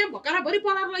हालेर त्यहाँ भकारा भरि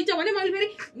पराल लैछ भने मैले फेरि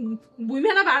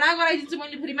भुइँमा भाडा गराइदिन्छु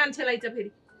मैले फेरि मान्छेलाई चाहिँ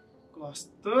फेरि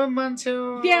कस्तो मान्छे हो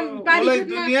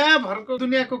दुनियाँभरको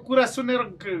दुनियाँको कुरा सुनेर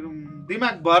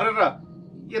दिमाग भरेर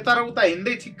यता र उता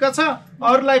हिँड्दै ठिक्क छ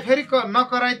अरूलाई फेरि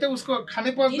नकराइ त उसको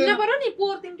खानै पर्दैन हिँड्न पर्यो नि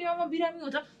पोहोर तिमीमा बिरामी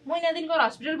हुन्छ महिना दिन गएर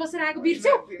हस्पिटल बसेर आएको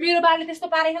बिर्स्यौ मेरो बाले त्यस्तो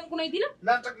पारेछन् कुनै दिन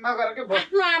नाटक नगर के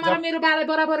आफ्नो आमा र मेरो बालाई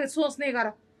बराबर सोच्ने गर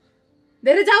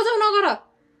धेरै जाउ नगर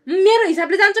मेरो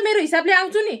हिसाबले जान्छ मेरो हिसाबले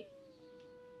आउँछु नि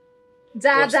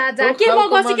जा जा जा के म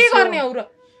गसी के गर्ने हो र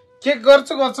के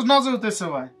गर्छु नजाऊ त्यसो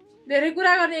भए धेरै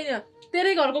कुरा गर्ने हैन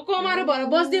तेरै घरको कमारो भएर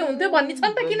बस्दै हुन्थ्यो भन्ने छ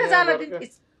नि त किन जान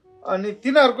दिन्थिस् अनि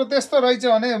तिनीहरूको त्यस्तो रहेछ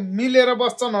भने मिलेर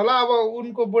बस्छन् होला अब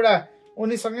उनको बुढा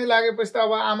उनीसँगै लागेपछि त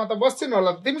अब आमा त बस्छिन्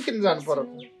होला तिमी किन जानु पर्यो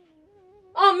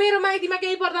मेरो माइतीमा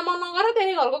केही पर्दा मन नगर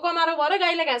तेरै घरको कमारो भएर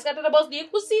गाईलाई घाँस काटेर बस्दिए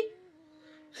खुसी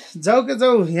जाऊ के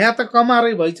जाऊ यहाँ त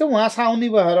कमारै भइछ उहाँ साउनी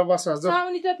भएर बस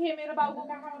साउनी त थिए मेरो बाबुको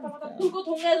काखमा त फुलको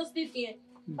थुङ्गा जस्तै थिए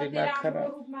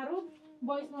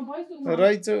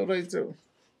रहेछौ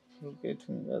के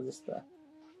ठुङ्गा जस्ता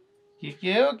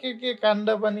के हो के काण्ड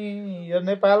पनि यो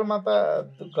नेपालमा त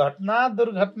घटना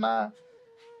दुर्घटना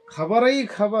खबरै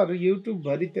खबर युट्युब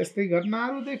भरि त्यस्तै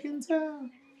घटनाहरू देखिन्छ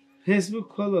फेसबुक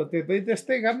खोलो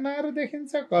त्यस्तै घटनाहरू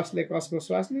देखिन्छ कसले कसको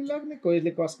श्वास निलग्ने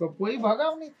कोहीले कसको पोइ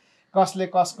भगाउने कसले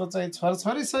कसको चाहिँ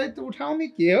छोरछोरी सहित उठाउने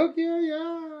के हो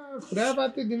यार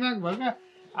खुरापाती दिमाग भएका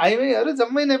आइमाईहरू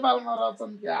जम्मै नेपालमा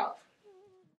रहन्छन् क्या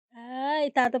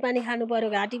तातो पानी खानु पर्यो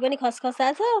घाँटी पनि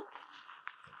खसखसा छ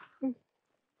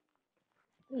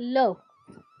लो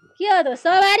के हो त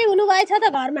सवारी हुनु भएछ त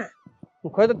घरमा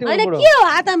होइन के हो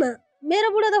हातमा मेरो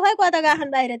बुढो त खै कता गाखन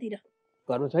बाहिरतिर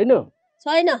घरमा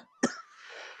छैन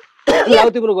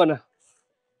तिम्रो गर्न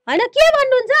होइन के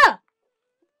भन्नुहुन्छ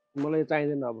मलाई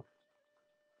चाहिँदैन अब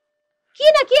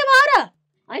किन के भयो र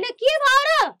होइन के भयो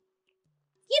र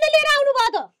किन लिएर आउनु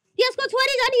भयो त त्यसको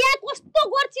छोरी झन् यहाँ कस्तो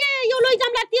गर्छे यो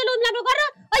लैजामला त्यो लैजामला गरेर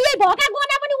यही भका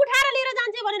गोना पनि उठाएर लिएर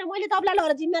जान्छ भनेर मैले तपाईँलाई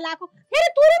लहर जिम्मा लाएको फेरि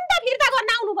तुरुन्त फिर्ता गर्न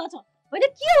आउनु भएको छ होइन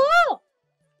के हो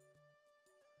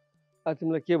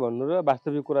तिमीलाई के भन्नु र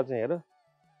वास्तविक कुरा चाहिँ हेर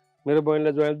मेरो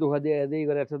बहिनीलाई ज्वाइँले दुःख दिए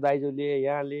गरेको छ दाइजोले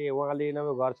यहाँले उहाँले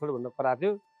नभए घर छोड भनेर कराएको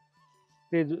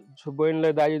थियो त्यही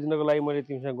बहिनीलाई दाइजो दिनको लागि मैले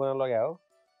तिमीसँग गना लगाए हो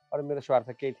अरू मेरो स्वार्थ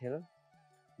केही थिएन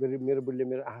मेरो बुढीले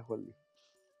मेरो आँखा खोलिदियो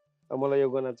अब मलाई यो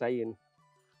गना चाहिएन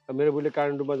अब मेरो बुढीले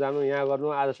काठमाडौँमा जानु यहाँ गर्नु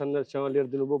आज सन्ध्यासँग लिएर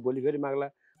दिनुभयो भोलि फेरि माग्ला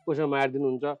कोसँग मार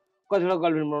दिनुहुन्छ कतिवटा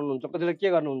गर्लफ्रेन्ड बनाउनुहुन्छ कतिवटा के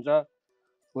गर्नुहुन्छ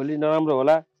भोलि नराम्रो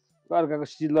होला अर्काको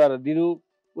चिज लगाएर दिनु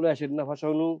उसलाई यसरी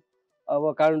नफसाउनु अब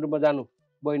काठमाडौँमा जानु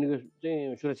बहिनीको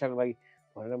चाहिँ सुरक्षाको लागि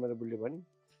भनेर मेरो बुढीले भने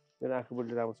मेरो आँखा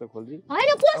बुढीले राम्रोसँग खोलिदियो होइन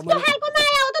कस्तो खालको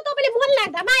माया हो त तपाईँले मन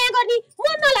लाग्दा माया गर्ने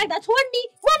मन नलाग्दा छोड्ने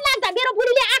मन लाग्दा मेरो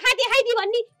बुढीले आँखा देखाइदिए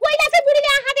भन्ने पहिला चाहिँ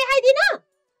बुढीले आँखा देखाइदिन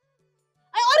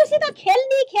अरूसित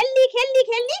खेल्ने खेल्ने खेल्ने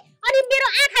खेल्ने अनि मेरो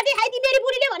आँखा देखाइदिए मेरो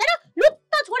बुढीले भनेर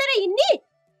लुत्त छोडेर हिँड्ने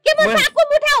के म सागको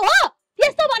मुठा हो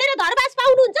त्यस्तो भनेर धरबास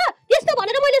पाउनुहुन्छ त्यस्तो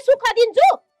भनेर मैले सुख दिन्छु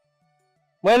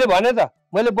मैले भने त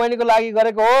मैले बहिनीको लागि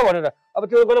गरेको हो भनेर अब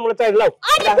त्यो गर्न मलाई चाहियो ल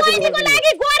अनि बहिनीको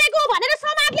लागि गरेको भनेर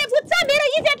समाजले बुझ्छ मेरो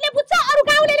इज्जतले बुझ्छ अरू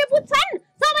गाउँलेले बुझ्छन्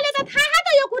सबैले त थाहा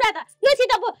त यो कुरा त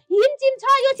योसित हिमचिम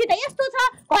छ योसित यस्तो छ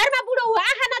घरमा बुढो हो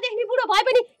आँखा नदेख्ने बुढो भए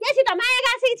पनि योसित माया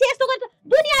गासेको छ यस्तो गर्छ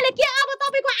दुनियाँले के अब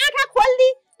तपाईँको आँखा खोल्दी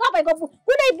तपाईँको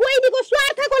कुनै बहिनीको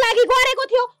स्वार्थको लागि गरेको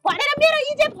थियो भनेर मेरो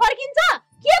इज्जत फर्किन्छ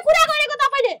के कुरा गरेको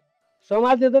तपाईँले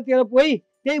समाजले त तेरो कोही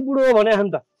त्यही बुढो हो भने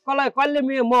त कसले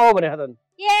म हो भने त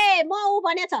ए म ऊ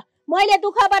भनेछ मैले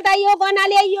दुःख पर्दा यो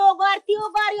गनाले यो गर त्यो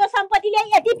गर यो सम्पत्तिले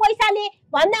यति पैसाले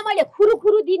भन्दा मैले खुरु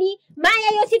खुरु दिनी माया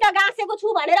योसित गाँसेको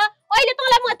छु भनेर अहिले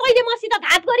तैँले मसित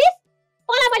घात गरिस्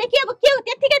तँलाई मैले के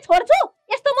त्यतिकै छोड्छु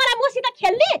यस्तो मलाई मसित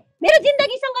खेल्ने मेरो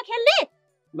जिन्दगीसँग खेल्ने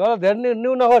ल धेरै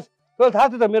न्यू नहोस् तँलाई थाहा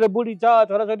छ त मेरो बुढी छ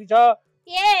छोराछोरी छ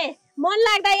ए मन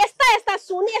लाग्दा यस्ता यस्ता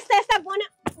सुन यस्ता यस्ता गना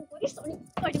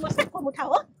म सागको मुठा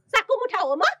हो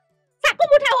म सागको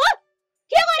मुठा हो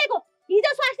के गरेको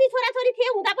हिजो स्वास्नी छोराछोरी थिए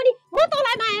हुँदा पनि म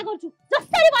तँलाई माया गर्छु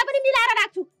जसरी भए पनि मिलाएर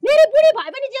राख्छु मेरो बुढी भए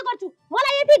पनि जे गर्छु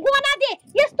मलाई यति गना दे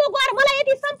यस्तो गर मलाई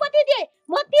यति सम्पत्ति दे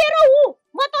म तेरो हुँ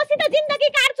म तँसित जिन्दगी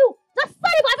काट्छु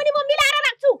जसरी भए पनि म मिलाएर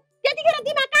राख्छु त्यतिखेर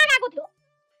दिमाग कहाँ गएको थियो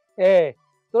ए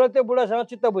तँलाई त्यो बुढासँग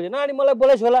चित्त बुझेन अनि मलाई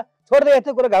बोलाइस् होला छोड्दै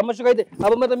यस्तो कुरा घाममा सुकाइदे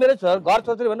अब म त मेरो घर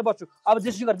छोड्छु भनेर बस्छु अब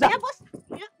जेसुकै गर जा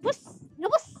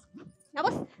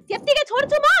नबस त्यतिकै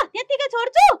छोड्छु म त्यतिकै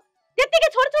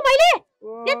छोड्छु मैले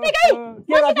त्यतिकै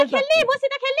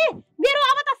मसित खेल्ने मेरो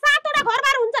अब त 7वटा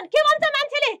घरबार हुन्छन् के भन्छ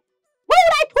मान्छेले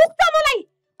बौलाई ठुक्छ मलाई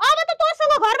अब त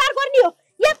तँसँग घरबार गर्ने हो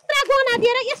यत्रा गहना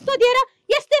दिएर यस्तो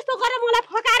यस्तो गरेर मलाई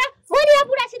फकाएर मैले यो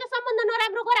बुढासित सम्बन्ध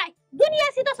नराम्रो गराए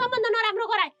दुनियाँसित सम्बन्ध नराम्रो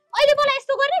गराए अहिले मलाई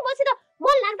यस्तो गर्ने मसित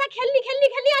मन लाग्दा खेल्ने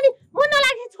अनि मन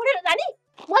नलाग्दा छोडेर जाने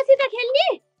मसित खेल्ने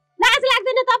लाज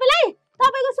लाग्दैन तपाईलाई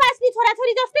तपाईको स्वास्नी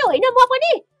छोराछोरी जस्तै होइन म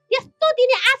पनि यस्तो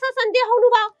दिने आशासन देखाउनु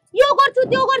भयो यो गर्छु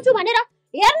त्यो गर्छु भनेर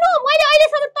हेर्नु मैले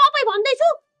अहिलेसम्म तपाईँ भन्दैछु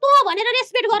तँ भनेर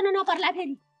रेस्पेक्ट गर्न नपर्ला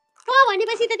फेरि तँ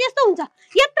भनेपछि त त्यस्तो हुन्छ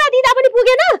यत्रा दिँदा पनि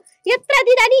पुगेन यत्रा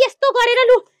दिँदा नि यस्तो गरेर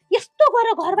लु यस्तो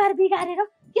गरेर घरबार बिगारेर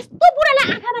यस्तो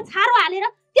बुढालाई आँखामा छारो हालेर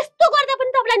त्यस्तो गर्दा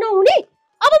पनि तपाईलाई नहुने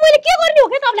अब मैले के गर्ने हो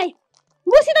के तपाईलाई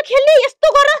मसित खेल्ने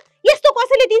यस्तो गर यस्तो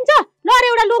कसैले दिन्छ ल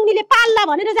एउटा लोग्नीले पाल्ला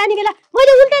भनेर जाने बेला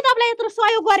मैले उल्टै तपाईलाई यत्रो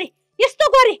सहयोग गरे यस्तो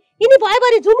गरे यिनी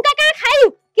भएभरि झुम्का कहाँ खायो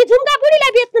कि झुम्का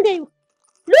बुढीलाई बेच्न दियो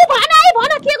लु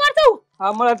भन के गर्छौ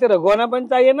मलाई तेरो गहना पनि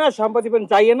चाहिएन सम्पत्ति पनि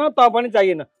चाहिएन त पनि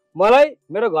चाहिएन मलाई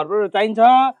मेरो घरबाट चाहिन्छ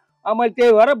अब मैले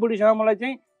त्यही भएर बुढीसँग मलाई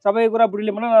चाहिँ सबै कुरा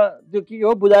बुढीले मलाई त्यो के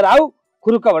हो बुझाएर आऊ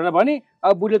खुरुक्क भनेर भने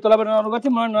अब बुढीले तँलाई पनि नराम्रो गर्छ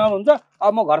मलाई नराम्रो हुन्छ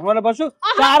अब म घरमा बस्छु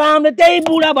आरामले त्यही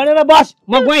बुढा भनेर बस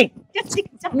म गएँ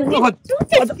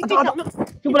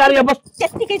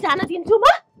त्यतिकै जान दिन्छु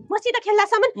मसित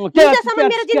खेल्दासम्म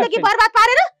मेरो जिन्दगी बर्बाद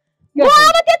पारेर म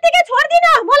अब त्यतिकै छोड्दिन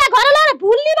मलाई घर ल्याएर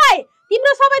भुल्ने भए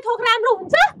तिम्रो सबै थोक राम्रो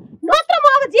हुन्छ नत्र म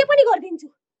अब जे पनि गरिदिन्छु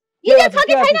इज्जत छ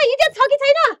कि छैन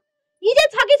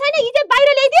इज्जत बाहिर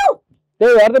ल्याइदिउ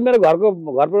त्यही भएर त मेरो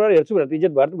घरबाट हेर्छु भनेर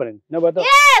इज्जत भएर त भने नभए त ए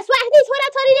स्वास्नी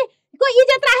छोराछोरीले को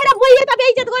इज्जत राखेर मैले त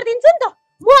बेइज्जत गरिदिन्छु नि त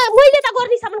मैले त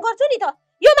गर्नेसम्म गर्छु नि त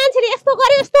यो मान्छेले यस्तो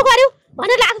गर्यो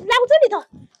भनेर लाउँछु नि त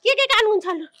के कानुन छ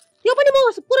त्यो पनि म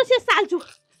प्रोसेस चाल्छु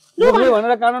लु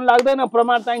भनेर कानुन लाग्दैन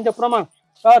प्रमाण चाहिन्छ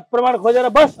प्रमाण खोजेर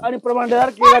बस अनि प्रमाण लिएर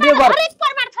के गर्यो गर हरेक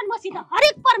प्रमाण छन् मसित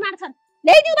हरेक प्रमाण छन्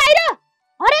ल्याइदिउ बाहिर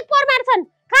हरेक प्रमाण छन्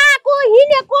खाएको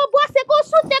हिँडेको बसेको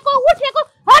सुतेको उठेको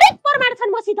हरेक प्रमाण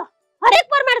छन् मसित हरेक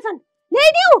प्रमाण छन्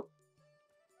ल्याइदिउ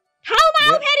ठाउँमा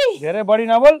आऊ फेरि धेरै बढी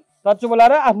नबोल टच्चु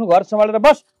बोलाएर आफ्नो घर सम्हालेर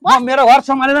बस म मेरो घर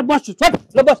सम्हालेर बस्छु छोड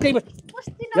ल बस त्यही बस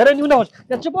धेरै न्यू नहोस्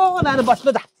चुप लाएर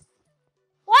बस्नु जा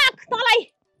वाक तलाई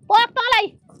तँलाई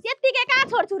त्यत्तिकै कहाँ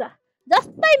छोड्छु र?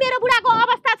 जस्तै मेरो बुढाको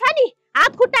अवस्था छ नि,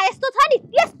 हात खुट्टा यस्तो छ नि,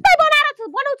 त्यस्तै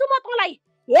बनाउँछु म तँलाई।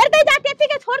 हेर्दै जा,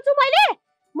 त्यत्तिकै छोड्छु मैले।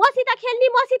 मसित खेल्ने,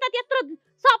 मसित त्यत्रो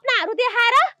सपनाहरू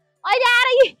देखाएर अहिले आएर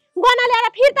यी गना ल्याएर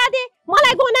फिर्ता दे,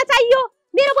 मलाई गना चाहियो,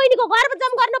 मेरो बहिनीको घर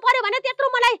जम गर्नु पर्यो भने त्यत्रो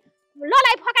मलाई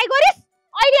ललाई फकाइ गरिस्,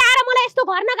 अहिले आएर मलाई यस्तो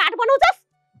घर न घाट बनाउँछस्।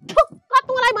 ठुक्क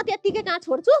तँलाई म त्यत्तिकै कहाँ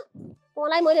छोड्छु?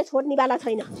 तँलाई मैले छोड्ने वाला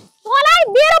छैन। तँलाई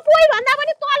मेरो पोइ भन्दा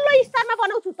पनि तल्लो स्तरमा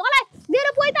बनाउँछु। तँलाई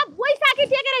मेरो पोइ त बैशाखी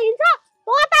टेकेर हिँड्छ,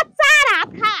 तँ त 4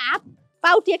 हात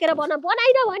पाउ टेकेर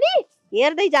बनाइन भने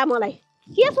हेर्दै जा मलाई।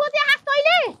 के सोचे हास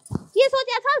तैले? के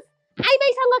सोचेछस्?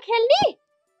 आइमाईसँग खेल्ने?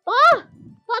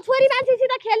 तँ छोरी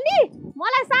मान्छेसित खेल्ने?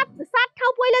 मलाई सात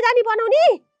ठाउँ पहिलो जानी बनाउने?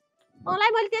 तँलाई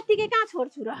मैले त्यत्तिकै कहाँ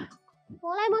छोड्छु र?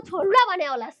 तँलाई म छोड्ला भने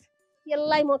होलास्,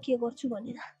 यसलाई म के गर्छु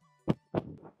भनेर।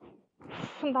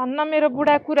 धन्न मेरो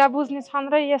बुढा कुरा बुझ्ने छन्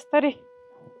र यसरी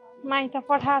माइत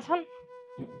पठाछन्।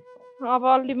 अब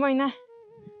अलि महिना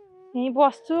यहीँ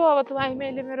बस्छु। अब त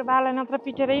आइमाईले मेरो बालाई नत्र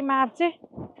पिटेरै मार्छे।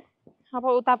 अब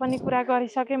उता पनि कुरा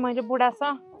गरिसकेँ मैले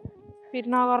बुढासँग, पिर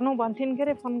नगर्नु भन्थिन् के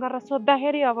अरे। फोन गरेर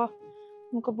सोद्धाखेरि अब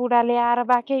उनको बुढाले आएर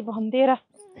बाकै भनिदिएर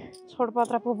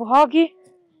छोडपत्र पो भयो कि।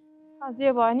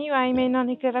 जे भयो नि, आइमाई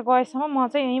ननिक्लेर गएसम्म म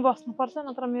चाहिँ यहीँ बस्नुपर्छ,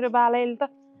 नत्र मेरो बालाले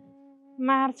त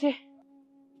मार्छे।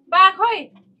 बा खोइ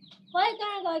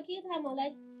कहाँ गयो के थाहा मलाई।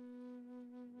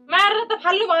 मारेर त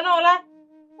फाल्नु भन होला।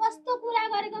 कस्तो कुरा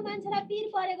गरेको मान्छेलाई पिर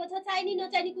परेको छ, चाहिने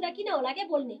नचाहिने कुरा किन होला के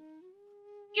बोल्ने?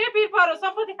 के पिर पर्यो?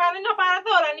 सम्पत्ति खाने नपाएर त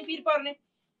होला नि पिर पर्ने।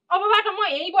 अबबाट म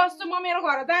यहीँ बस्छु, म मेरो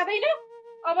घर जाँदैन।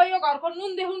 अब यो घरको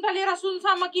नुनदेखि त लिएर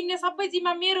सुनसम्म किन्ने सबै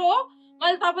जिम्मा मेरो हो।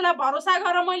 मैले तपाईँलाई भरोसा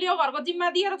गरेर मैले यो घरको जिम्मा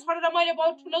दिएर छोडेर मैले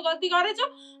बहुत ठुलो गल्ती गरेछु।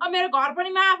 अब मेरो घर पनि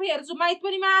म आफै हेर्छु, माइत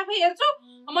पनि म आफै हेर्छु।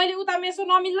 मैले उता मेसो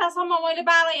नमिल्दासम्म मैले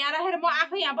बाला यहाँ राखेर म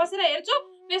आफै यहाँ बसेर हेर्छु।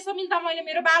 मेसो मिल्दा मैले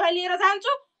मेरो बालाई लिएर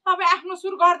जान्छु। तपाईँ आफ्नो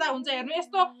सुर गर्दा हुन्छ। हेर्नु,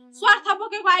 यस्तो स्वार्थ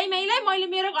बोकेको आइमाईलाई मैले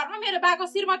मेरो घरमा मेरो बाको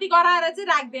श्रीमती गराएर चाहिँ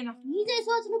राख्दैन। हिजै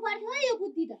सोच्नु पर्थ्यो यो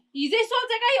बुद्धि त। हिजै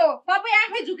सोचेकै हो। तपाईँ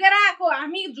आफै झुकेर आएको,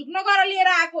 हामी झुक्न गरेर लिएर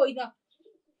आएको होइन।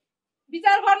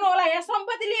 विचार गर्नु होला। यहाँ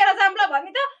सम्पत्ति लिएर जाम्ला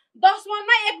भने त 10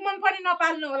 मनमा 1 मन पनि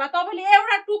नपाल्नु होला। तपाईँले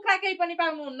एउटा टुक्रा केही पनि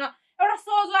पाउनुहुन्न। एउटा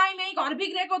सोझो आइमाई, घर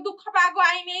बिग्रेको दुःख पाएको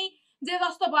आइमाई जे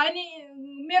जस्तो भयो नि,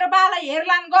 मेरो बालाई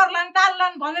हेर्लान् गर्लान्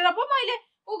टाल्लान् भनेर पो मैले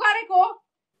उ गरेको हो।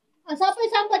 सबै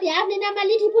सम्पत्ति आफ्नै नाममा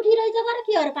लिठीपुठी रहेछ, गरेर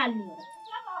के गरेर पाल्नु हो?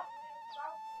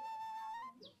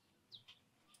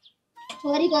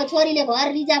 छोरीले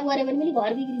घर रिजर्भ गर्यो भने पनि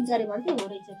घर बिग्रिन्छ अरे भन्थ्यो, हो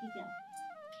रहेछ कि क्या?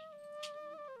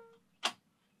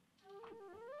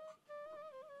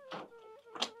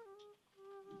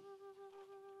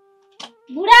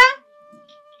 बुढा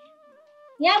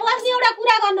यहाँ बस्ने, एउटा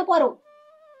कुरा गर्नु पर्यो।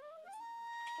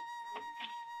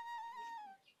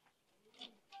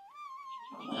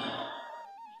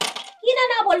 किन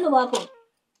नबोल्नु भएको?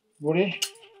 बुढी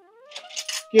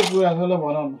के कुरा छ ल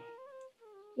भन न।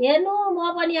 हेर्नु,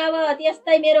 म पनि अब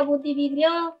त्यस्तै मेरो बुद्धि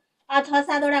बिग्रियो।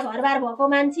 6-7 वटा घरबार भएको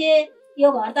मान्छे,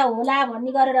 यो घर त होला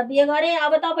भन्ने गरेर बिहे गरे।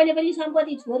 अब तपाईँले पनि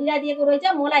सम्पत्ति छोरीलाई दिएको रहेछ,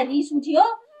 मलाई रिस उठ्यो।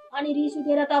 अनि रिस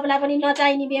उठेर तपाईँलाई पनि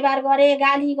नचाहिने व्यवहार गरे,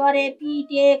 गाली गरे,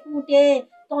 पिटे कुटे।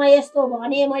 तँ यस्तो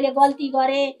भने, मैले गल्ती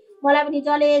गरेँ, मलाई पनि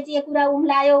जले जे कुरा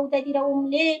उम्लायो उतैतिर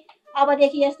उम्ले।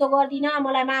 अबदेखि यस्तो गर्दिनँ,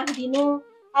 मलाई माफ दिनु।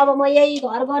 अब म यही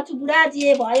घर गर्छु बुढा,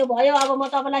 जे भयो भयो। अब म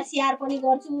तपाईँलाई स्याहार पनि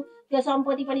गर्छु, त्यो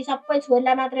सम्पत्ति पनि सबै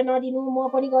छोरीलाई मात्रै नदिनु,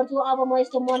 म पनि गर्छु। अब म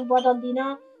यस्तो मन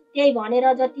बदल्दिनँ। त्यही भनेर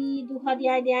जति दुःख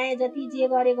दिएँ, जति जे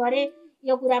गरे।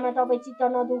 यो कुरामा तपाईँ चित्त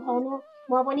नदुखाउनु।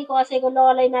 म पनि कसैको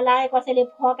ललैमा लाएँ, कसैले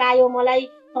फकायो मलाई,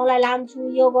 तँलाई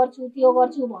लान्छु, यो गर्छु त्यो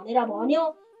गर्छु भनेर भन्यो।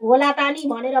 होला त नि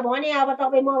भनेर भने। अब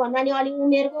तपाईँ म भन्दा नि अलि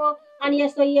उमेरको, अनि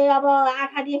यस्तो यो अब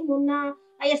आँखा देख्नुहुन्न,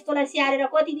 यस्तोलाई स्याहारेर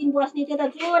कति दिन बस्ने? त्यो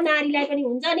त जो नारीलाई पनि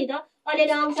हुन्छ नि त।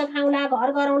 अलिअलि आउँछ खाउँला, घर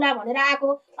गरौँला भनेर आएको।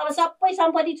 अब सबै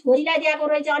सम्पत्ति छोरीलाई दिएको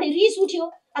रहेछ, अनि रिस उठ्यो।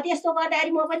 त्यस्तो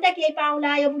गर्दाखेरि म पनि त केही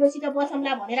पाउँला, यो बुढोसित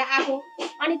बसौँला भनेर आएको।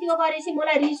 अनि त्यो गरेपछि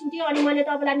मलाई रिस उठ्यो। अनि मैले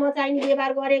तपाईँलाई नचाहिने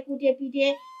व्यवहार गरेँ, कुटे पिटे।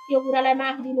 त्यो कुरालाई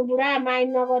माफ दिनु बुढा,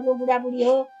 माइन्ड नगर्नु। बुढाबुढी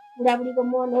हो, बुढाबुढीको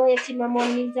मन हो, एकछिनमा मन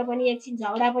मिल्छ पनि, एकछिन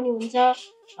झगडा पनि हुन्छ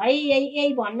है।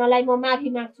 यही भन्नलाई म माफी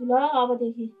माग्छु ल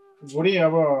अबदेखि। बुढी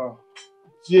अब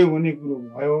जे हुने कुरो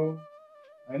भयो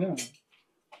होइन,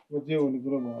 जे हुने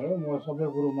कुरो भयो। म सबै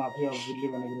कुरो माफी अब बुढीले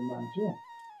भनेको मान्छु।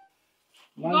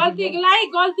 गल्तीलाई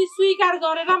गल्ती स्वीकार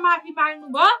गरेर माफी माग्नु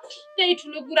भयो, त्यही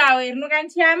ठुलो कुरा हो। हेर्नु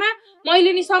कान्छी आमा,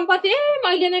 मैले नि सम्पत्ति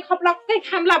मैले नै खप्लक्कै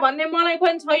खाम्ला भन्ने मलाई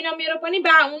पनि छैन। मेरो पनि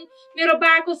बा हुन्, मेरो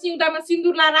बाको सिउँदामा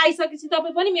सिन्दुर लाएर आइसकेपछि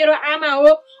तपाईँ पनि मेरो आमा हो।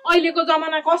 अहिलेको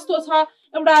जमाना कस्तो छ,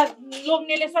 एउटा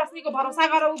लोग्नेले स्वास्नीको भरोसा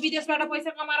गरेर ऊ विदेशबाट पैसा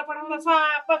कमाएर पठाउँदा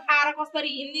सब खाएर कसरी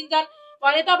हिँडिदिन्छन्।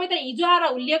 भने तपाईँ त हिजो आएर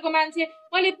हुलिएको मान्छे,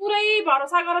 मैले पुरै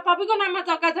भरोसा गरेर तपाईँको नाममा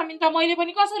जग्गा जमिन त मैले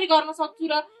पनि कसरी गर्न सक्छु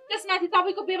र? त्यसमाथि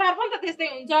तपाईँको व्यवहार पनि त त्यस्तै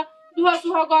हुन्छ, दुःख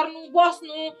सुख गर्नु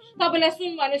बस्नु, तपाईँलाई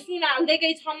सुन भने सुन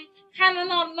हाल्दैकै छौँ, खाना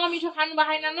नमिठो खानु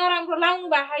भएन, नराम्रो लाउनु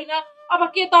भएन। अब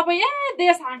के तपाईँ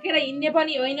देश हाँकेर हिँड्ने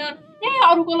पनि होइन,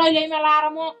 अरूको लैलैमा लाएर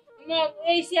म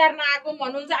यही स्याहार्न आएको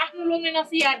भन्नुहुन्छ, आफ्नो लोग्ने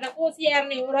नसिहार्न को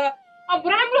स्याहार्ने हो र? अब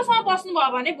राम्रोसँग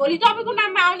बस्नुभयो भने भोलि तपाईँको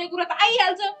नाममा आउने कुरा त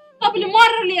आइहाल्छ, तपाईँले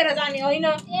मरेर लिएर जाने होइन।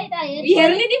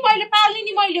 हेर्ने नि मैले, पाल्ने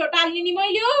नि मैले हो, टाल्ने नि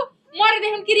मैले हो,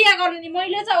 मरेदेखि क्रिया गर्ने नि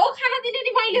मैले छ हो, खाना दिने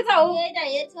नि मैले छ हो।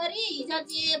 हे छोरी, हिजो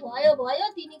जे भयो भयो,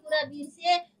 तिमी कुरा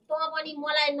बिर्से, तँ पनि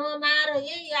मलाई नमार।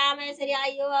 यो आमा यसरी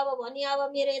आइयो अब भनी,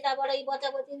 अब मेरो यताबाट बच्चा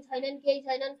बच्ची छैनन्, केही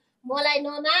छैनन्, मलाई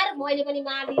नमार, मैले पनि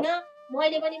मार्दिनँ।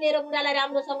 मैले पनि मेरो बुढालाई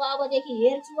राम्रोसँग अबदेखि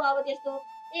हेर्छु। अब त्यस्तो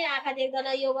आँखा देख्दैन,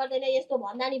 यो गर्दैन, यस्तो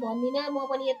भन्दा नि भन्दिनँ। म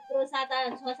पनि यत्रो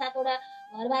 6-7वटा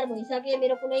घरबार भइसकेँ,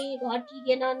 मेरो कुनै घर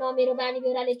टिकेन, न मेरो बानी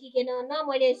बेहोराले टिकेन, न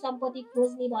मैले सम्पत्ति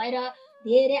खोज्ने भएर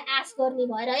धेरै आश गर्ने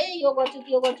भएर यो गर्छु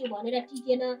त्यो गर्छु भनेर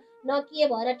टिकेन, न के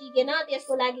भएर टिकेन।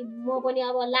 त्यसको लागि म पनि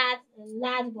अब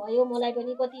लाज भयो, मलाई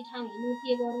पनि कति ठाउँ हिँड्नु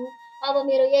के गर्नु। अब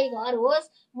मेरो यही घर होस्,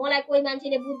 मलाई कोही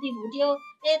मान्छेले बुद्धि भुट्यो,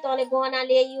 तँले गहना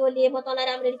ले, यो ले, म तँलाई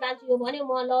राम्ररी पाल्छु यो भन्यो,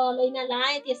 म लैना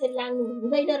लाएँ। त्यसरी लाग्नु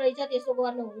हुँदैन रहेछ, त्यसो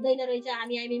गर्नु हुँदैन रहेछ।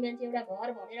 हामी मान्छे एउटा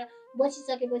घर भनेर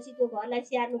बसिसकेपछि त्यो घरलाई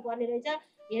स्याहार्नु पर्ने रहेछ।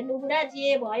 हेर्नु बुढा,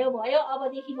 जे भयो भयो,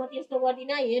 अबदेखि म त्यस्तो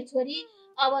गर्दिनँ। हेर छोरी,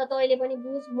 अब तैँले पनि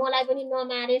बुझ, मलाई पनि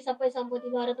नमारे, सबै सम्पत्ति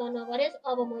गरेर त नगरेस्।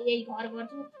 अब म यही घर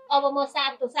गर्छु। अब म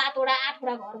 7वटा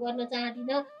 8वटा घर गर्न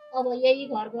चाहदिनँ, अब यही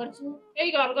घर गर्छु।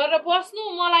 यही घर गरेर बस्नु।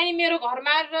 मलाई नि मेरो घर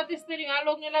मारेर त्यसरी उहाँ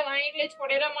लोग्नेलाई उहाँ एक्लै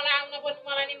छोडेर मलाई आउन पनि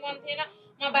मलाई नि मन थिएन।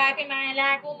 म बाकै माया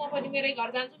ल्याएको, म पनि मेरै घर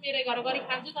जान्छु, मेरै घर गरी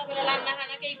खान्छु। तपाईँलाई लान्न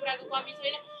खाना केही कुराको कमी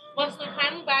छैन, बस्नु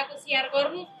खानु बाको स्याहार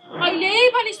गर्नु। अहिले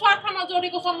पनि स्वार्थमा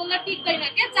जोडेको सम्बन्ध टिक्दैन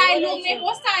के, चाहे लोग्ने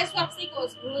होस् चाहे स्वास्नीको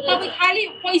होस्। तपाईँ खालि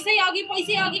पैसै अघि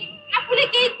आफूले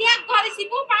केही त्याग गरेपछि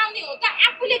पो पाउने हो त,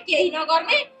 आफूले केही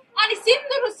नगर्ने। अनि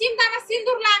सिमदामा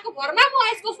सिन्दुर लगाएको भरमा म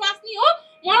यसको स्वास्नी हो,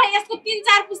 मलाई यसको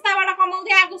 3-4 पुस्ताबाट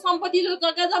कमाउँदै आएको सम्पत्ति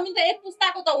जग्गा जमिन त 1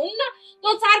 पुस्ताको त हुन्न।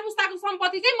 त्यो 4 पुस्ताको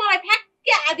सम्पत्ति चाहिँ मलाई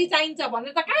फ्याक्कै आदि चाहिन्छ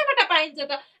भनेर त कहाँबाट पाइन्छ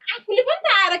त? आफूले पनि त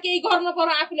आएर केही गर्नु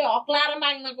पर्यो, आफूले हक लाएर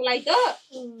माग्नको लागि त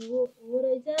हो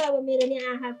रहेछ। अब मेरो नि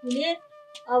आँखा खुले,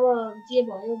 अब जे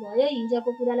भयो भयो,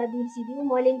 हिजोको कुरालाई बिर्सिदिउँ।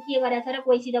 मैले के गरेको छ र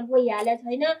कोहीसित गइहालेको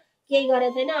छैन, केही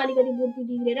गरेको छैन। अलिकति बुद्धि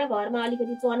बिग्रेर घरमा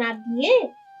अलिकति तनाव दिएँ,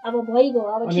 अब भइगयो,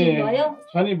 अब ठिक भयो।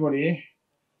 छ नि बुढी,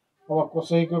 अब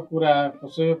कसैको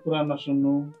कुरा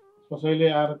नसुन्नु, कसैले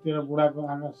आएर तेरो बुढाको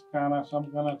आँखा काना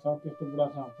सम्काना छ, त्यस्तो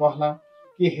बुढासँग बस्ला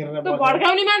के हेरेर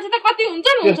भड्काउने मान्छे त कति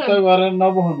हुन्छन्। त्यस्तो गरेर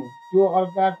नबस्नु। त्यो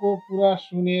अर्काको कुरा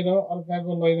सुनेर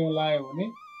अर्काको लैनो लायो भने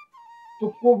त्यो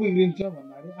को बिग्रिन्छ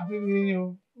भन्दाखेरि आफै बिग्रिने हो।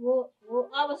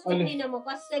 अब सुन्दिनँ, म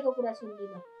कसैको कुरा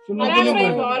सुन्दिनँ।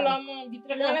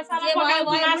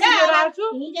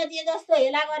 हिजो जे जस्तो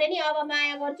हेला गरे नि अब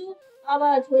माया गर्छु। अब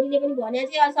छोरीले पनि भने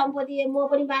चाहिँ सम्पत्ति म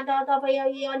पनि बाध्य, तपाईँ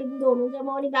अलि बुढो हुनुहुन्छ, म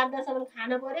पनि बाध्यसम्म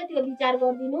खान पर्यो, त्यो विचार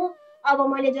गरिदिनु। अब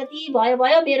मैले जति भयो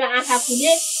भयो, मेरो आँखा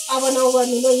खुले, अब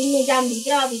नगर्नु ल, हिँड्नु जाम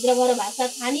भित्र गएर भात सात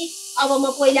खाने। अब म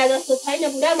पहिला जस्तो छैन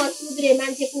बुढा, म सुध्रे।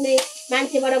 कुनै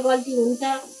मान्छेबाट गल्ती हुन्छ,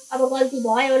 अब गल्ती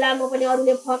भयो होला, म पनि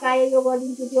अरूले फकायो, यो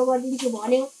गरिदिन्छु त्यो गरिदिन्छु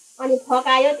भन्यो, अनि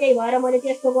फकायो, त्यही भएर मैले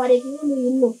त्यस्तो गरेको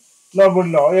हिँड्नु। ल बुढी,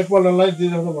 ल एकपल्टलाई जे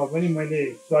जस्तो भए पनि मैले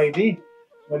सही दिएँ,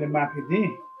 मैले माफी दिएँ।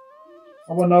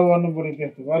 अब नगर्नु बुढी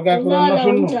त्यस्तो, अर्काको कुरा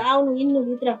नसुन्नु। आउनु हिँड्नु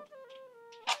भित्र।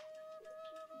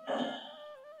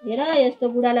 हेर यस्तो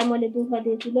बुढालाई मैले दुःख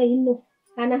दिएछु ल, हिँड्नु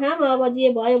खाना खाम। अब जे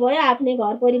भयो भयो, आफ्नै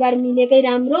घर परिवार मिलेकै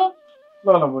राम्रो। ल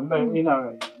बुढी, ल हिँड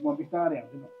अगाडि, म बिस्तारै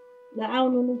आउँछु। ल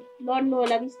आउनु, लड्नु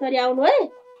होला, बिस्तारै आउनु है,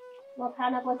 म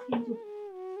खाना पस्किन्छु।